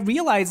I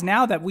realize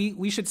now that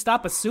we should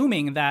stop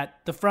assuming that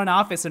the front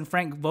office and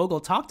Frank Vogel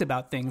talked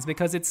about things,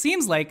 because it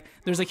seems like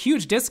there's a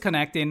huge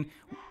disconnect in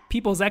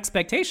people's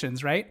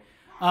expectations, right?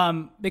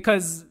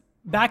 Because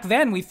back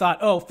then we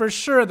thought, for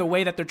sure, the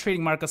way that they're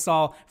treating Marc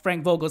Gasol,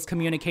 Frank Vogel's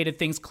communicated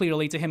things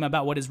clearly to him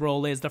about what his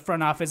role is. The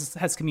front office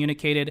has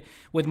communicated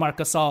with Marc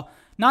Gasol.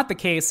 Not the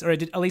case, or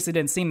at least it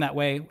didn't seem that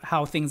way,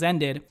 how things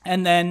ended.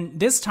 And then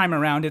this time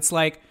around, it's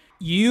like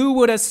you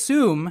would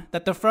assume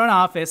that the front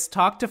office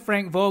talked to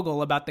Frank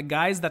Vogel about the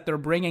guys that they're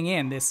bringing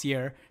in this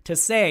year to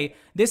say,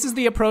 this is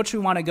the approach we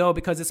want to go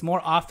because it's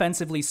more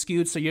offensively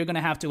skewed, so you're going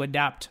to have to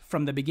adapt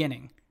from the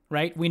beginning,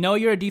 right? We know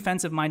you're a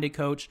defensive-minded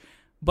coach,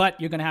 but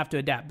you're going to have to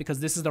adapt because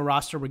this is the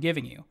roster we're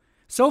giving you.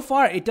 So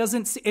far,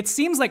 it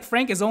seems like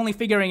Frank is only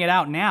figuring it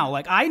out now.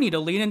 Like, I need to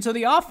lean into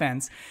the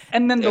offense.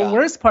 And then the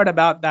worst part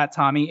about that,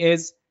 Tommy,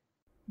 is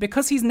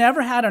because he's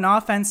never had an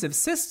offensive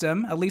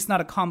system, at least not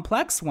a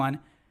complex one,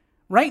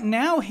 right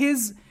now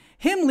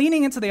him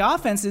leaning into the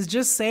offense is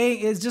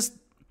just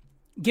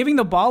giving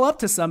the ball up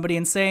to somebody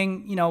and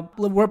saying,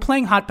 we're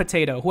playing hot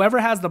potato. Whoever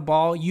has the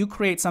ball, you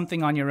create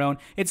something on your own.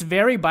 It's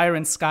very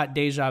Byron Scott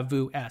deja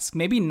vu-esque.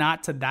 Maybe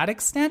not to that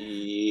extent.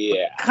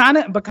 Yeah.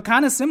 But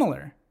kind of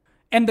similar.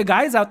 And the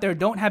guys out there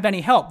don't have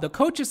any help. The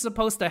coach is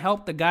supposed to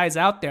help the guys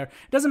out there.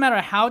 It doesn't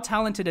matter how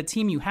talented a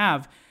team you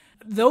have.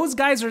 Those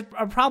guys are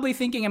probably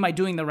thinking, am I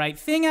doing the right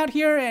thing out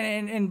here?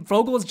 And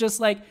Vogel's just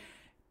like,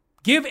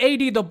 give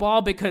AD the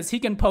ball because he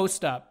can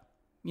post up.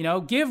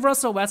 Give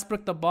Russell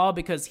Westbrook the ball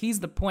because he's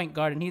the point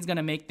guard and he's going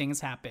to make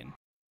things happen.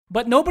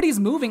 But nobody's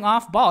moving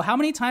off ball. How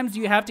many times do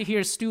you have to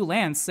hear Stu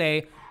Lance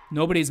say,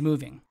 nobody's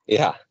moving?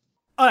 Yeah.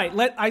 All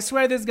right, I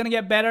swear this is going to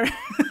get better.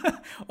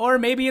 Or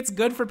maybe it's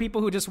good for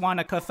people who just want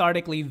to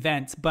cathartically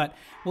vent. But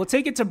we'll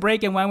take it to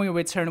break, and when we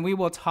return, we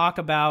will talk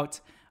about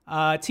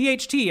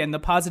THT and the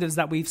positives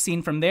that we've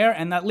seen from there.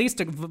 And at least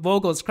to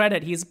Vogel's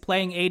credit, he's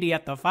playing AD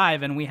at the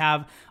 5, and we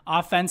have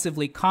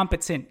offensively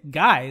competent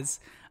guys.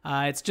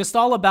 It's just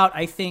all about,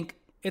 I think,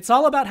 it's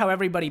all about how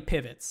everybody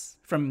pivots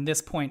from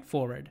this point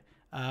forward.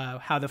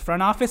 How the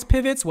front office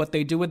pivots, what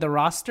they do with the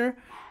roster,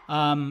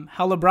 how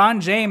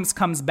LeBron James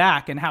comes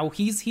back, and how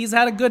he's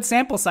had a good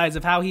sample size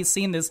of how he's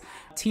seen this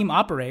team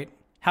operate.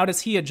 How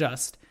does he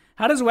adjust?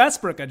 How does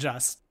Westbrook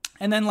adjust?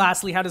 And then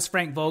lastly, how does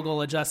Frank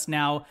Vogel adjust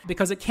now?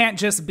 Because it can't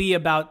just be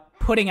about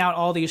putting out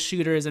all these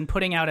shooters and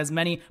putting out as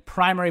many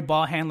primary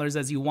ball handlers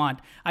as you want.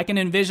 I can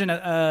envision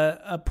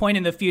a point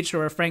in the future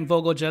where Frank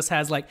Vogel just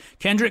has like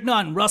Kendrick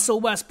Nunn, Russell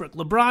Westbrook,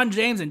 LeBron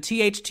James, and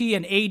THT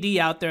and AD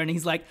out there, and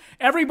he's like,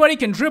 everybody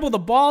can dribble the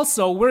ball,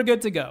 so we're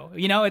good to go.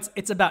 You know,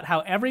 it's about how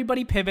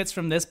everybody pivots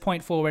from this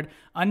point forward,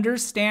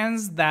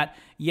 understands that,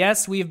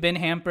 yes, we've been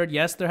hampered,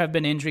 yes, there have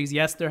been injuries,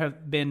 yes, there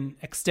have been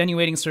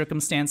extenuating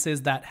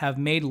circumstances that have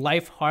made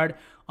life hard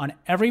on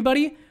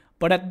everybody.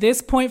 But at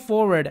this point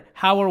forward,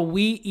 how are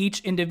we each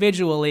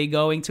individually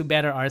going to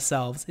better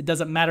ourselves? It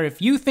doesn't matter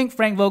if you think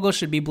Frank Vogel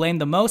should be blamed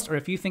the most or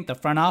if you think the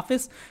front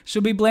office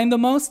should be blamed the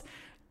most.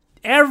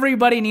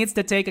 Everybody needs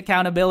to take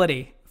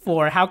accountability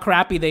for how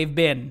crappy they've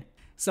been.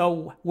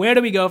 So where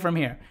do we go from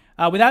here?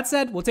 With that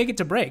said, we'll take it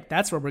to break.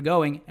 That's where we're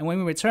going. And when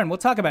we return, we'll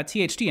talk about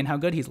THT and how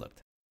good he's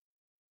looked.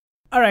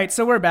 All right,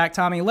 so we're back,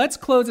 Tommy. Let's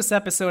close this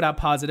episode out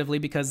positively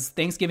because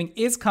Thanksgiving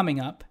is coming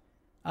up.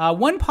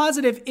 One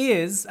positive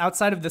is,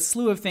 outside of the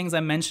slew of things I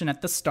mentioned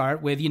at the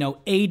start with,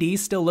 AD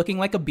still looking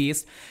like a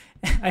beast.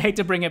 I hate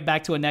to bring it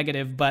back to a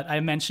negative, but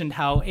I mentioned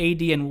how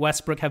AD and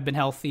Westbrook have been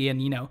healthy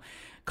and,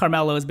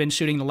 Carmelo has been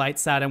shooting the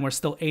lights out and we're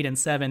still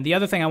 8-7. The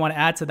other thing I want to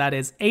add to that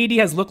is AD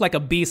has looked like a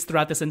beast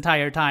throughout this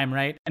entire time,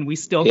 right? And we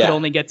still could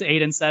only get to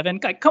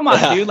 8-7. Like, come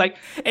on, dude. Like,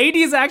 AD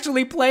is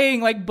actually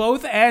playing like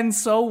both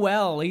ends so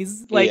well.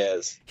 He's like,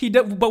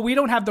 but we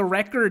don't have the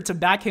record to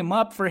back him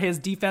up for his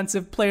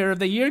Defensive Player of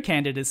the Year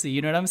candidacy.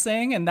 You know what I'm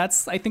saying? And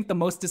that's, I think, the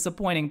most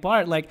disappointing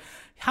part. Like,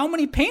 how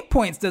many paint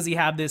points does he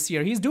have this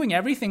year? He's doing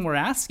everything we're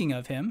asking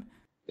of him.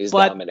 He's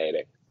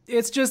dominating.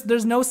 It's just,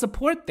 there's no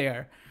support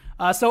there.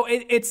 So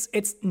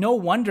it's no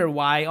wonder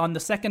why on the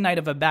second night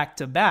of a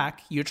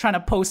back-to-back, you're trying to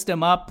post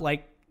him up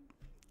like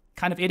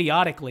kind of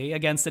idiotically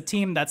against a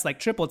team that's like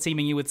triple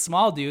teaming you with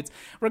small dudes.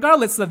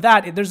 Regardless of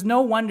that, there's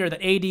no wonder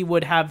that AD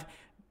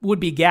would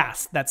be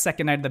gassed that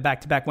second night of the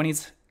back-to-back when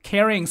he's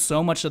carrying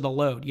so much of the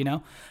load,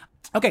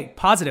 Okay,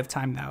 positive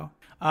time now.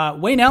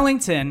 Wayne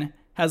Ellington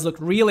has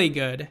looked really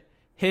good.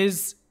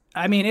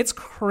 It's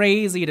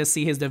crazy to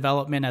see his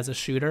development as a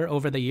shooter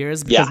over the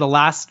years because the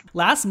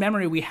last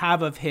memory we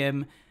have of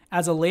him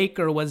as a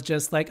Laker was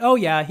just like, oh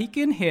yeah, he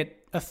can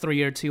hit a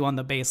 3 or 2 on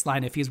the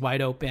baseline if he's wide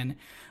open.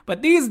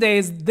 But these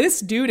days, this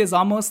dude is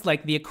almost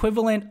like the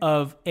equivalent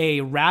of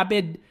a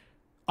rabid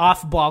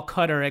off-ball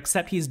cutter,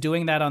 except he's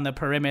doing that on the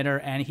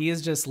perimeter and he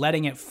is just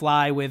letting it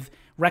fly with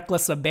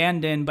reckless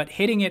abandon, but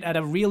hitting it at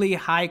a really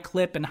high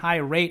clip and high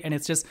rate. And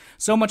it's just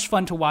so much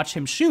fun to watch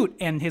him shoot,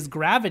 and his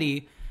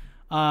gravity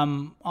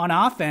on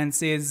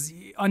offense is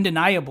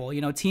undeniable.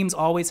 Teams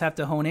always have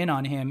to hone in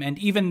on him. And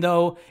even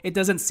though it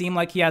doesn't seem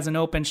like he has an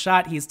open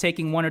shot, he's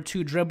taking 1 or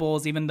 2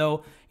 dribbles, even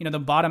though, the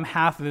bottom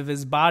half of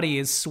his body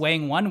is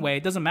swaying one way.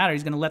 It doesn't matter.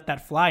 He's going to let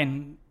that fly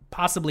and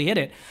possibly hit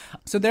it.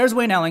 So there's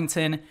Wayne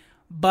Ellington.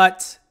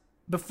 But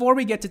before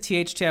we get to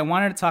THT, I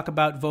wanted to talk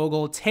about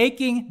Vogel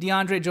taking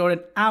DeAndre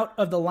Jordan out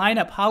of the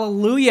lineup.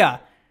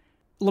 Hallelujah.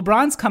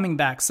 LeBron's coming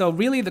back. So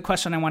really the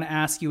question I want to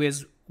ask you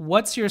is,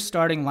 what's your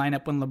starting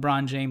lineup when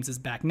LeBron James is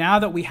back? Now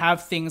that we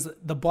have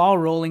the ball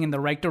rolling in the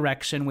right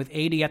direction with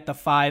AD at the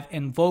 5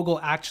 and Vogel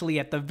actually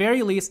at the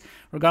very least,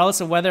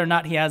 regardless of whether or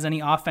not he has any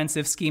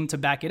offensive scheme to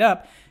back it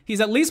up, he's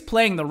at least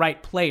playing the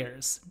right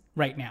players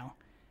right now.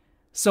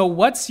 So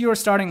what's your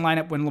starting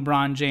lineup when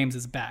LeBron James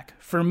is back?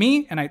 For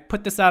me, and I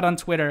put this out on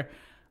Twitter,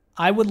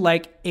 I would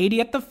like AD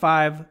at the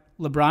 5,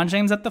 LeBron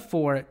James at the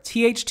 4,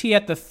 THT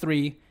at the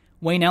 3,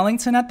 Wayne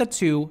Ellington at the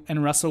 2,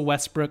 and Russell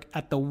Westbrook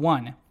at the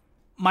 1.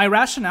 My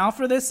rationale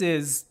for this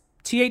is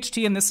THT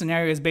in this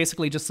scenario is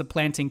basically just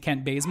supplanting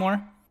Kent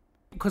Bazemore.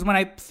 Because when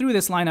I threw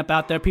this lineup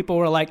out there, people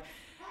were like,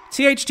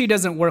 THT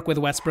doesn't work with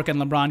Westbrook and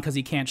LeBron because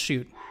he can't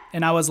shoot.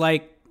 And I was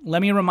like,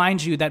 let me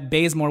remind you that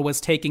Bazemore was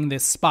taking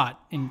this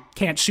spot and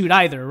can't shoot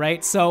either,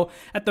 right? So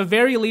at the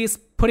very least,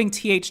 putting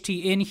THT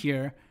in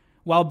here,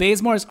 while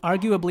Bazemore is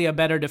arguably a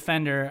better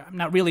defender, I'm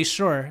not really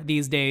sure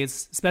these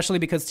days, especially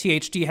because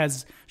THT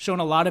has shown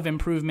a lot of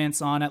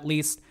improvements on at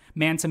least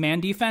man-to-man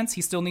defense.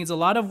 He still needs a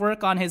lot of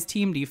work on his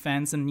team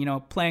defense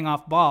and, playing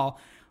off ball.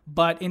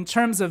 But in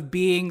terms of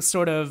being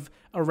sort of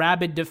a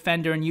rabid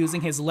defender and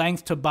using his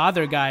length to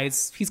bother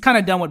guys, he's kind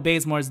of done what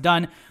Bazemore's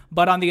done.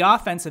 But on the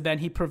offensive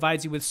end, he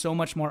provides you with so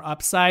much more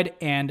upside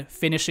and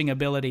finishing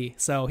ability.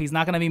 So he's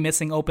not going to be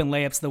missing open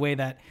layups the way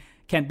that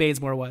Kent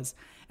Bazemore was.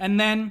 And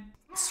then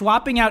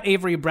swapping out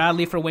Avery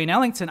Bradley for Wayne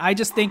Ellington, I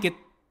just think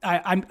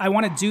I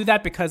want to do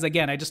that because,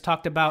 again, I just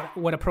talked about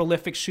what a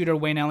prolific shooter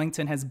Wayne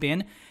Ellington has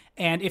been.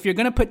 And if you're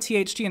going to put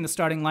THT in the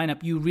starting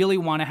lineup, you really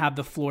want to have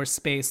the floor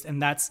spaced.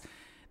 And that's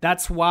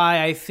that's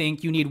why I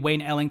think you need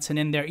Wayne Ellington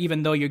in there,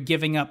 even though you're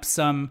giving up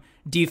some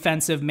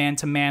defensive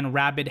man-to-man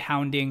rabid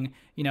hounding,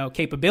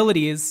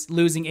 capabilities,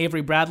 losing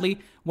Avery Bradley.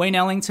 Wayne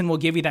Ellington will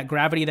give you that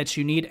gravity that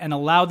you need and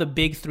allow the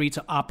big three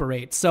to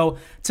operate. So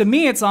to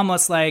me, it's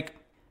almost like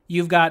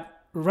you've got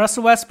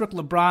Russell Westbrook,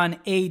 LeBron,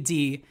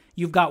 AD.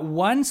 You've got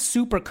one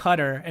super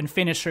cutter and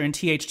finisher in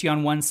THT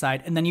on one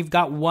side, and then you've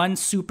got one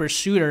super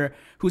shooter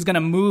who's going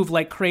to move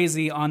like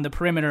crazy on the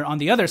perimeter on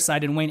the other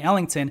side in Wayne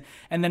Ellington.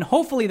 And then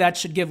hopefully that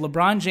should give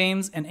LeBron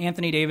James and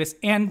Anthony Davis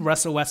and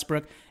Russell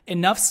Westbrook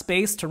enough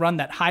space to run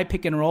that high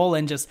pick and roll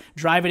and just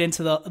drive it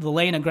into the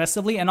lane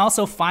aggressively and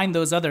also find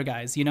those other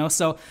guys,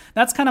 So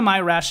that's kind of my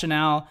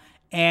rationale.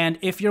 And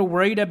if you're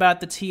worried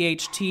about the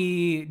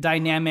THT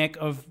dynamic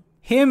of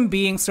him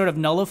being sort of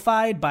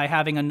nullified by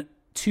having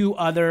two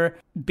other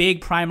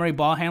big primary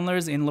ball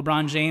handlers in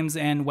LeBron James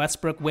and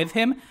Westbrook with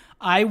him,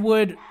 I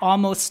would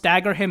almost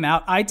stagger him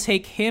out. I'd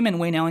take him and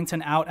Wayne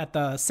Ellington out at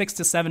the 6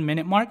 to 7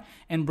 minute mark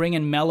and bring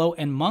in Melo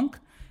and Monk,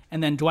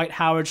 and then Dwight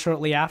Howard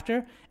shortly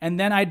after. And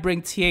then I'd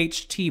bring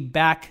THT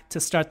back to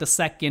start the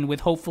second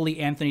with hopefully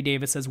Anthony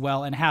Davis as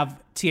well and have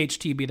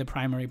THT be the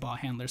primary ball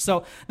handler.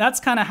 So that's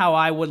kind of how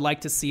I would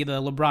like to see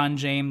the LeBron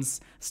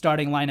James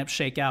starting lineup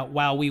shake out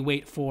while we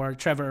wait for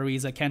Trevor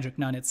Ariza, Kendrick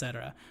Nunn,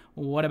 etc.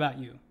 What about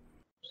you?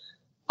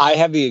 I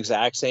have the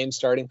exact same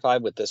starting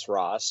five with this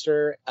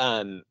roster.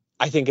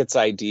 I think it's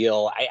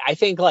ideal. I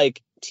think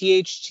like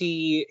THT,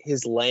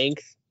 his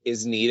length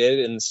is needed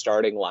in the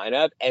starting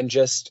lineup, and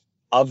just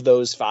of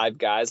those five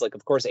guys, like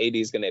of course AD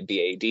is going to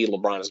be AD,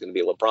 LeBron is going to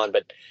be LeBron,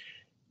 but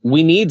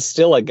we need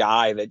still a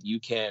guy that you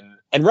can,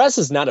 and Russ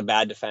is not a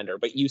bad defender,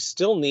 but you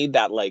still need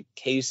that like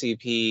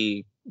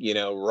KCP,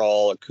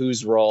 role, a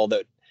Kuz role,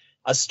 that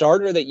a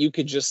starter that you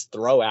could just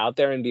throw out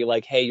there and be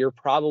like, hey, you're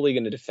probably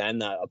going to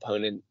defend that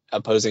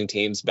opposing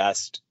team's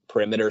best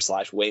perimeter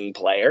 / wing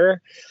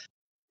player.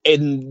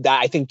 And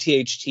that, I think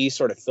THT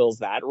sort of fills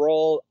that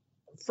role.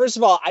 First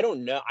of all, I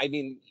don't know. I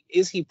mean,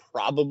 is he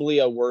probably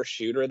a worse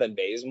shooter than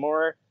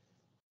Bazemore?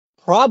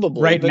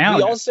 Probably. Right but now,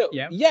 we also,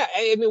 yeah.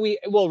 I mean,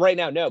 right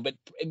now, no. But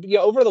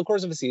over the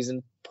course of a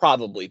season,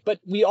 probably.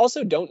 But we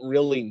also don't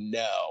really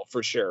know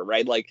for sure,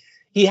 right? Like,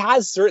 he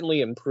has certainly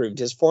improved.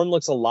 His form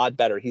looks a lot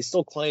better. He's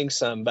still playing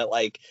some, but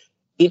like,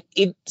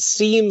 it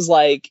seems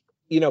like,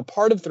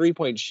 part of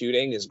 3-point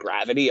shooting is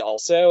gravity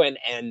also.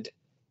 And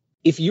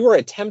if you are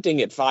attempting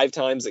it 5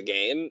 times a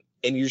game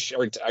and you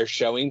are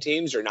showing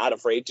teams you're not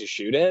afraid to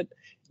shoot it,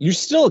 you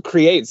still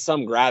create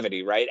some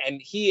gravity, right?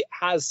 And he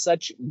has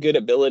such good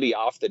ability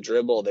off the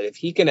dribble that if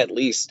he can at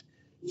least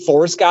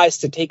force guys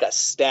to take a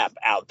step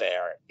out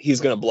there,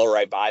 he's going to blow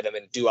right by them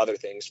and do other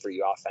things for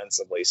you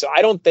offensively. So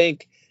I don't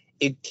think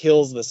it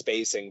kills the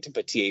spacing to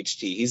put THT.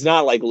 He's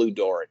not like Lou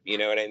Dort, you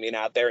know what I mean,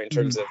 out there in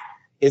terms of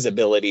his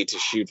ability to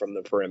shoot from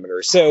the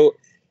perimeter. So,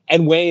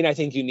 and Wayne, I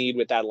think you need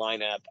with that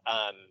lineup.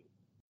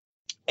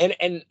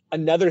 And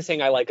another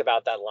thing I like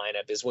about that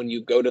lineup is when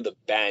you go to the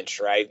bench,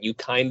 right? You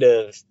kind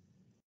of,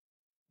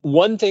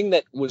 one thing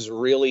that was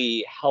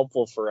really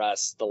helpful for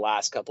us the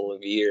last couple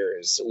of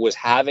years was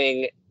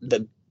having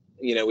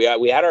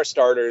we had our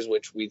starters,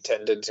 which we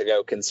tended to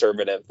go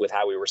conservative with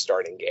how we were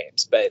starting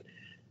games, but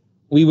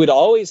we would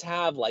always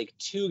have like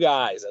 2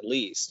 guys at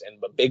least.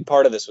 And a big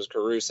part of this was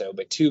Caruso,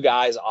 but 2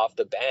 guys off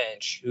the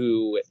bench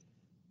who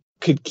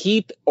could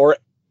keep or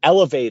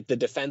elevate the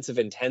defensive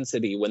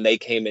intensity when they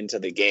came into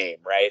the game,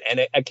 right?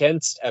 And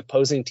against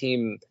opposing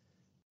team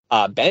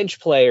bench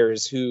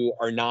players who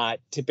are not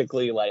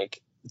typically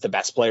like the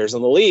best players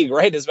in the league,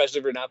 right? Especially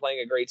if you're not playing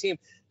a great team,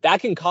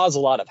 that can cause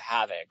a lot of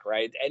havoc,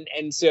 right?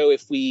 And so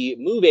if we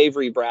move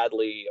Avery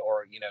Bradley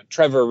or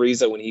Trevor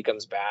Ariza when he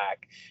comes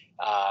back,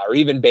 or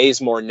even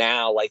Bazemore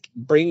now, like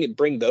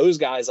bring those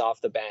guys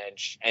off the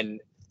bench and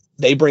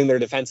they bring their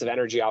defensive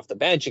energy off the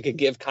bench, it could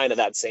give kind of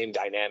that same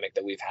dynamic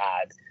that we've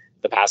had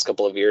the past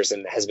couple of years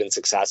and has been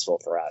successful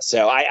for us.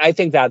 So I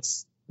think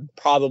that's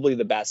probably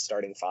the best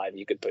starting 5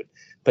 you could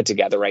put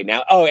together right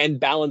now. Oh, and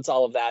balance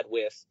all of that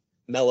with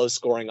Melo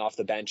scoring off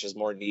the bench is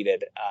more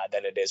needed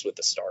than it is with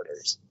the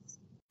starters.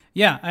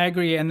 Yeah, I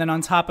agree. And then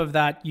on top of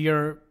that,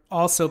 you're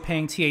also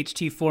paying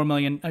THT $4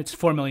 million. It's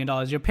 $4 million.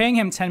 You're paying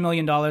him $10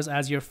 million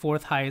as your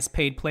 4th highest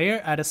paid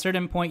player. At a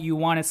certain point, you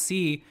want to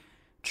see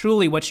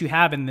truly what you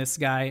have in this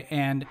guy.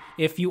 And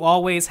if you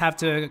always have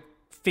to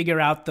figure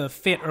out the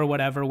fit or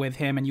whatever with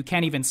him and you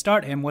can't even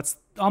start him, what's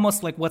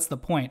the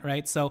point,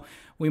 right? So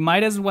we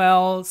might as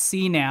well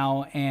see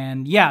now.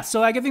 And yeah,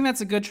 so I think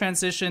that's a good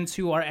transition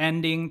to our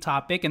ending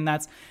topic, and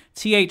that's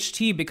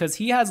THT, because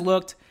he has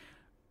looked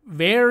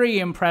very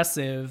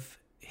impressive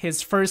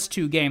his first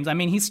 2 games. I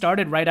mean, he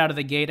started right out of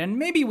the gate, and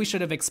maybe we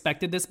should have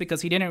expected this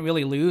because he didn't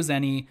really lose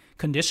any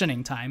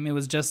conditioning time. It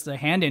was just a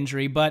hand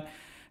injury, but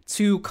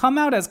to come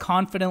out as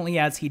confidently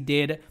as he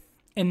did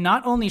and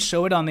not only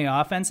show it on the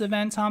offensive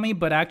end, Tommy,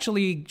 but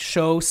actually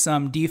show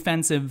some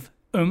defensive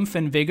oomph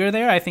and vigor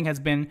there, I think has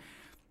been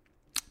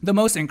the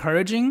most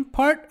encouraging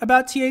part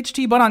about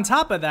THT. But on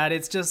top of that,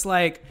 it's just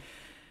like,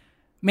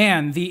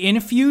 man, the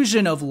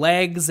infusion of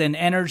legs and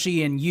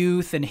energy and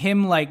youth and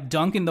him like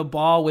dunking the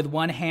ball with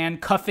one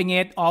hand, cuffing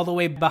it all the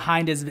way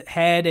behind his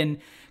head and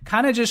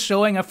kind of just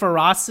showing a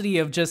ferocity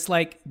of just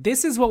like,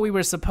 this is what we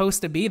were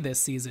supposed to be this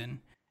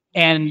season.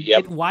 And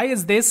why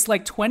is this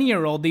like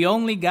 20-year-old the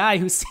only guy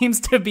who seems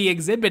to be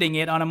exhibiting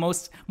it on a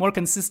more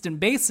consistent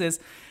basis?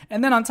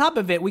 And then on top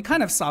of it, we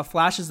kind of saw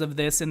flashes of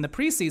this in the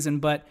preseason,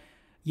 but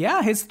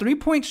yeah, his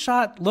 3-point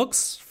shot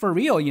looks for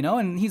real,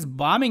 and he's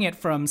bombing it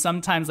from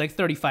sometimes like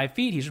 35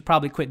 feet. He should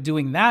probably quit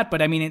doing that.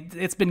 But I mean,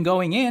 it's been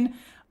going in.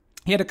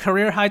 He had a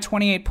career high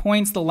 28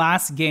 points the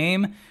last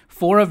game,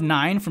 4 of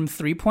 9 from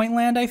 3-point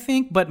land, I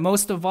think. But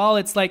most of all,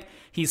 it's like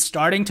he's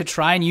starting to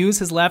try and use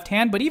his left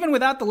hand. But even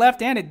without the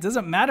left hand, it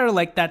doesn't matter.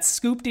 Like that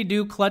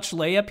scoop-de-doo clutch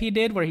layup he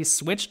did where he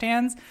switched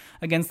hands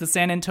against the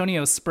San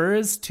Antonio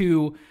Spurs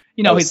to,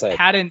 his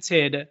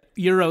patented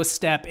Euro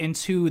step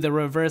into the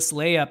reverse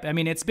layup. I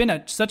mean, it's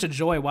been such a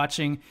joy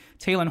watching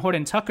Talen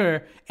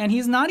Horton-Tucker. And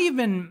he's not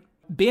even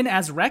been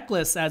as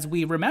reckless as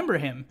we remember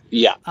him.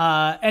 Yeah.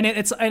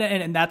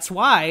 And that's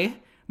why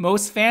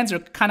most fans are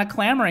kind of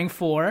clamoring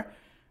for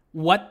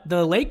what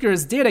the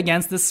Lakers did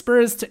against the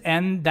Spurs to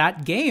end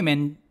that game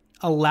and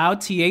allow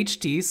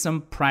THT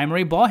some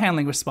primary ball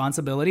handling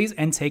responsibilities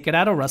and take it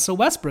out of Russell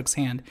Westbrook's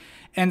hand.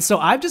 And so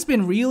I've just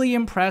been really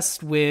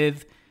impressed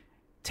with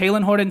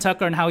Talen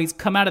Horton-Tucker and how he's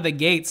come out of the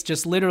gates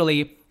just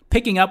literally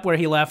picking up where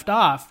he left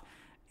off.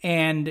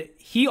 And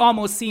he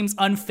almost seems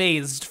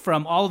unfazed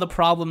from all of the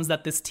problems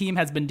that this team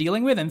has been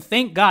dealing with. And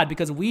thank God,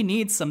 because we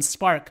need some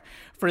spark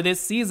for this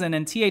season.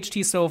 And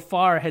THT so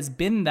far has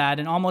been that,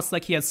 and almost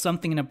like he has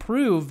something to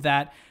prove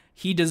that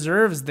he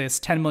deserves this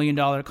 $10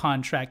 million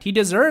contract. He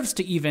deserves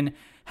to even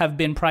have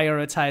been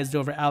prioritized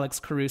over Alex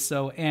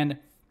Caruso. And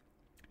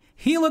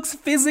he looks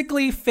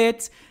physically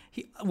fit.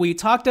 We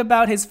talked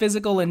about his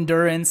physical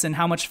endurance and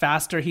how much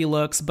faster he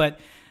looks, but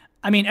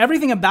I mean,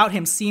 everything about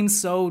him seems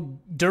so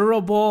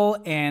durable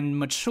and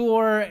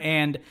mature.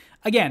 And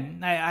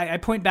again, I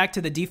point back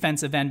to the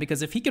defensive end,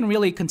 because if he can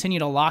really continue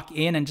to lock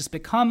in and just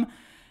become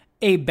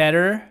a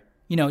better,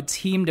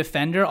 team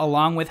defender,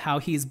 along with how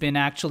he's been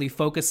actually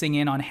focusing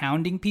in on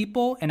hounding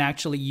people and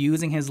actually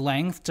using his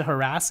length to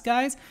harass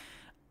guys,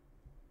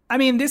 I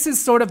mean, this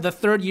is sort of the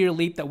third-year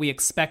leap that we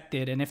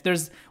expected. And if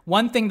there's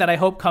one thing that I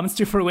hope comes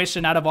to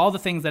fruition out of all the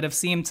things that have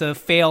seemed to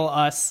fail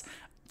us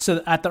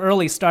at the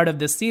early start of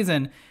this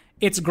season,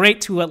 it's great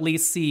to at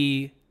least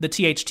see the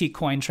THT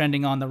coin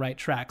trending on the right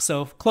track.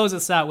 So close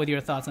us out with your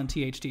thoughts on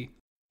THT.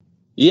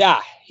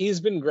 Yeah,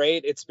 he's been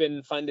great. It's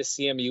been fun to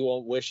see him. You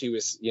won't wish he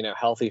was,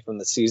 healthy from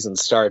the season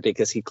start,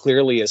 because he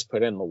clearly has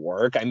put in the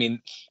work. I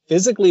mean,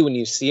 physically, when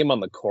you see him on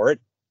the court,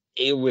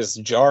 it was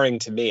jarring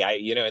to me.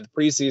 In the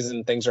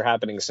preseason, things are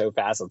happening so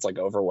fast. It's like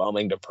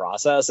overwhelming to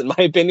process, in my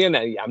opinion.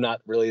 I'm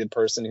not really the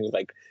person who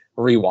like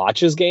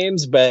rewatches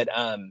games, but,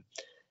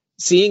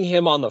 seeing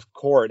him on the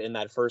court in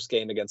that first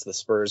game against the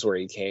Spurs where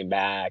he came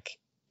back,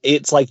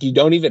 it's like you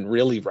don't even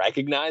really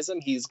recognize him.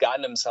 He's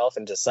gotten himself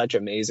into such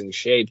amazing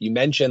shape. You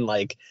mentioned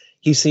like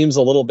he seems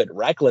a little bit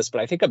reckless,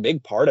 but I think a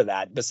big part of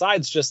that,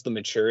 besides just the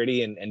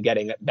maturity and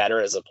getting better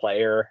as a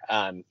player,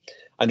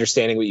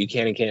 understanding what you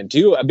can and can't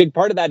do, a big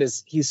part of that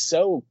is he's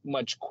so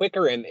much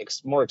quicker and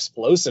more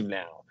explosive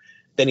now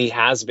than he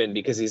has been,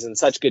 because he's in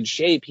such good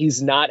shape.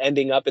 He's not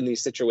ending up in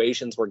these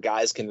situations where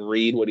guys can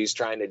read what he's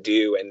trying to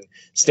do and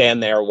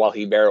stand there while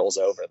he barrels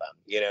over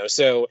them,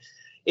 so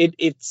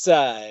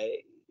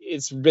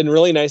it's been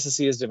really nice to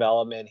see his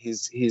development.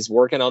 He's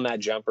working on that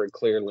jumper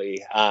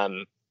clearly.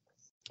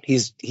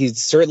 He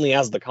certainly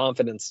has the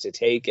confidence to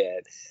take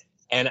it,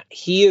 and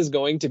he is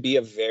going to be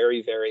a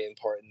very, very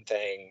important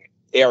thing.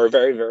 They are a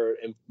very,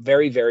 very,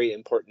 very, very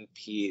important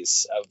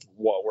piece of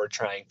what we're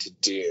trying to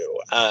do.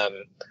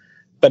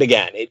 But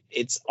again,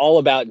 it's all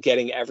about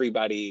getting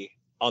everybody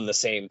on the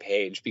same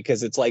page,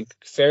 because it's like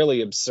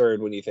fairly absurd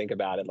when you think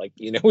about it. Like,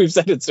 we've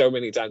said it so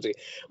many times.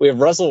 We have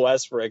Russell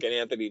Westbrook and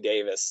Anthony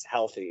Davis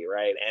healthy,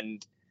 right?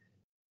 And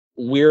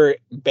we're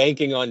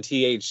banking on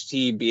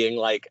THT being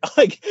like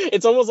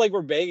it's almost like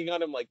we're banking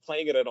on him like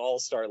playing at an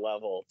all-star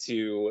level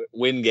to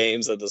win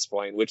games at this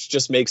point, which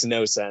just makes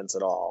no sense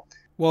at all.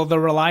 Well, the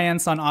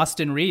reliance on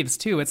Austin Reeves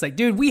too. It's like,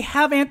 dude, we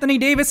have Anthony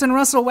Davis and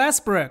Russell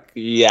Westbrook.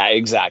 Yeah,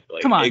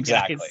 exactly. Come on,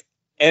 exactly. Guys.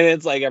 And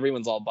it's like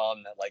everyone's all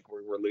bummed that like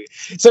we're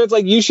losing. So it's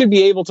like you should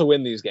be able to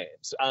win these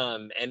games.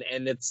 And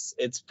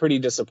it's pretty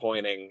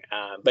disappointing.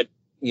 But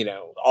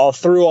all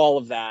through all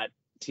of that,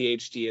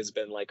 THT has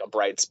been like a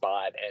bright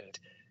spot, and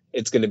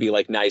it's going to be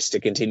like nice to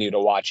continue to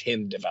watch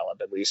him develop,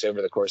 at least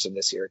over the course of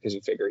this year, because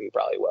you figure he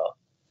probably will.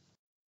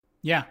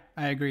 Yeah,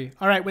 I agree.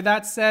 All right. With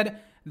that said,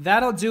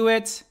 that'll do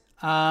it.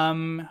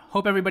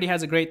 Hope everybody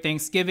has a great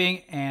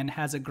Thanksgiving and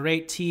has a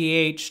great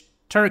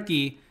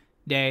Turkey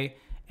Day.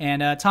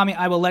 And Tommy,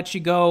 I will let you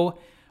go.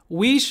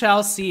 We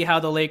shall see how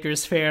the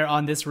Lakers fare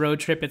on this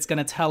road trip. It's going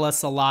to tell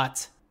us a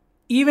lot.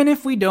 Even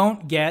if we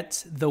don't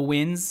get the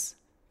wins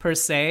per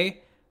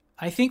se,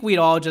 I think we'd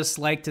all just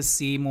like to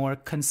see more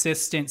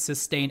consistent,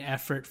 sustained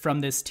effort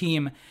from this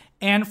team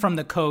and from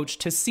the coach,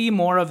 to see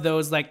more of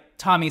those, like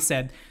Tommy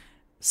said,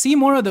 see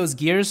more of those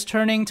gears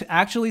turning, to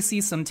actually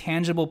see some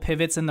tangible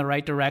pivots in the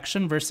right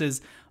direction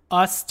versus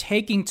us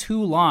taking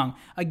too long.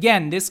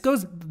 Again, this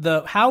goes,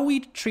 how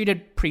we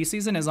treated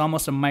preseason is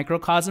almost a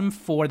microcosm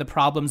for the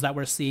problems that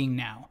we're seeing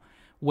now,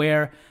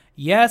 where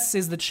yes,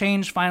 is the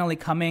change finally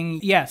coming?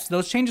 Yes,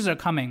 those changes are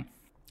coming.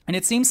 And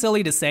it seems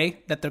silly to say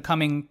that they're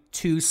coming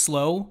too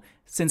slow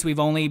since we've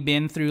only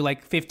been through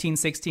like 15,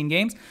 16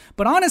 games.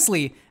 But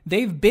honestly,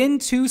 they've been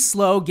too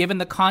slow given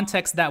the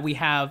context that we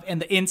have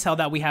and the intel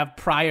that we have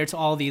prior to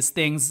all these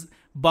things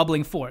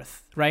bubbling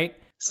forth, right?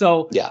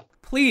 So yeah,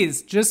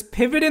 please just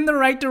pivot in the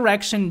right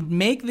direction.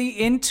 Make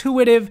the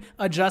intuitive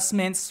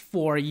adjustments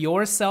for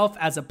yourself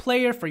as a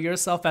player, for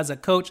yourself as a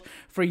coach,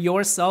 for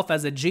yourself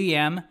as a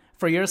GM,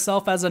 for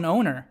yourself as an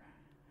owner.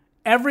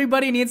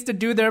 Everybody needs to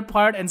do their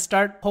part and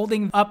start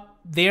holding up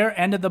their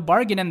end of the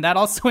bargain. And that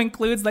also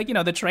includes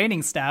the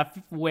training staff,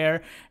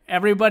 where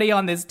everybody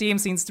on this team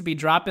seems to be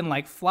dropping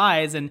like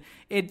flies. And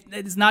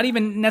it's not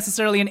even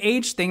necessarily an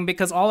age thing,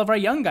 because all of our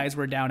young guys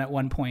were down at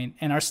one point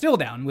and are still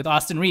down with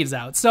Austin Reeves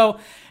out. So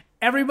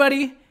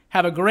everybody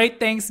have a great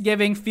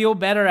Thanksgiving. Feel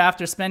better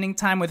after spending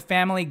time with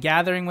family,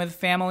 gathering with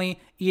family,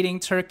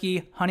 eating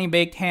turkey, honey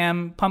baked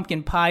ham,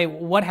 pumpkin pie,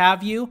 what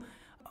have you.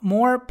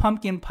 More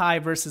pumpkin pie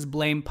versus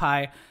blame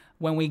pie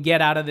when we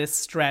get out of this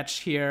stretch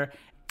here.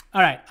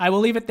 All right, I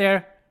will leave it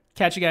there.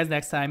 Catch you guys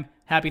next time.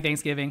 Happy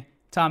Thanksgiving.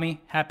 Tommy,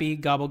 happy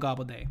Gobble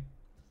Gobble Day.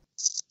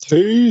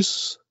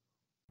 Peace.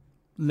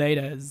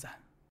 Laters.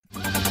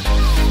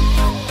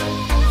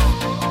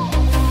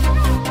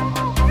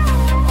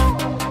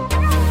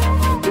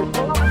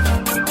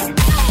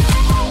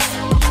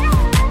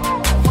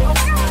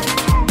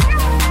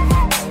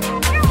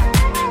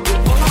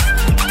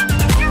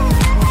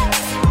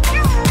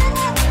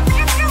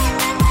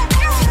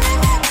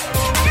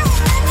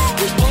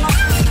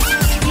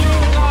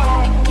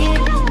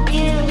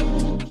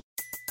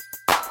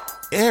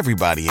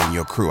 Everybody in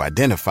your crew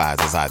identifies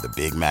as either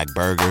Big Mac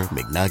Burger,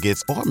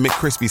 McNuggets, or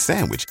McCrispy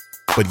Sandwich.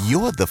 But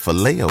you're the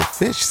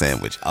Filet-O-Fish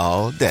Sandwich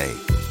all day.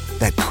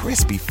 That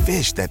crispy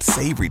fish, that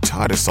savory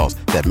tartar sauce,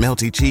 that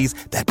melty cheese,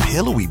 that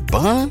pillowy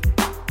bun.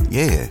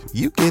 Yeah,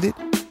 you get it.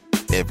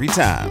 Every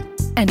time.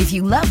 And if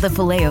you love the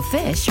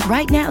Filet-O-Fish,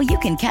 right now you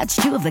can catch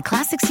two of the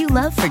classics you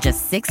love for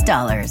just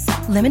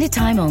 $6. Limited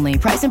time only.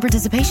 Price and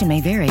participation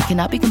may vary.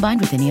 Cannot be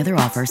combined with any other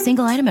offer.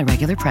 Single item at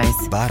regular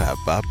price.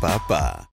 Ba-da-ba-ba-ba.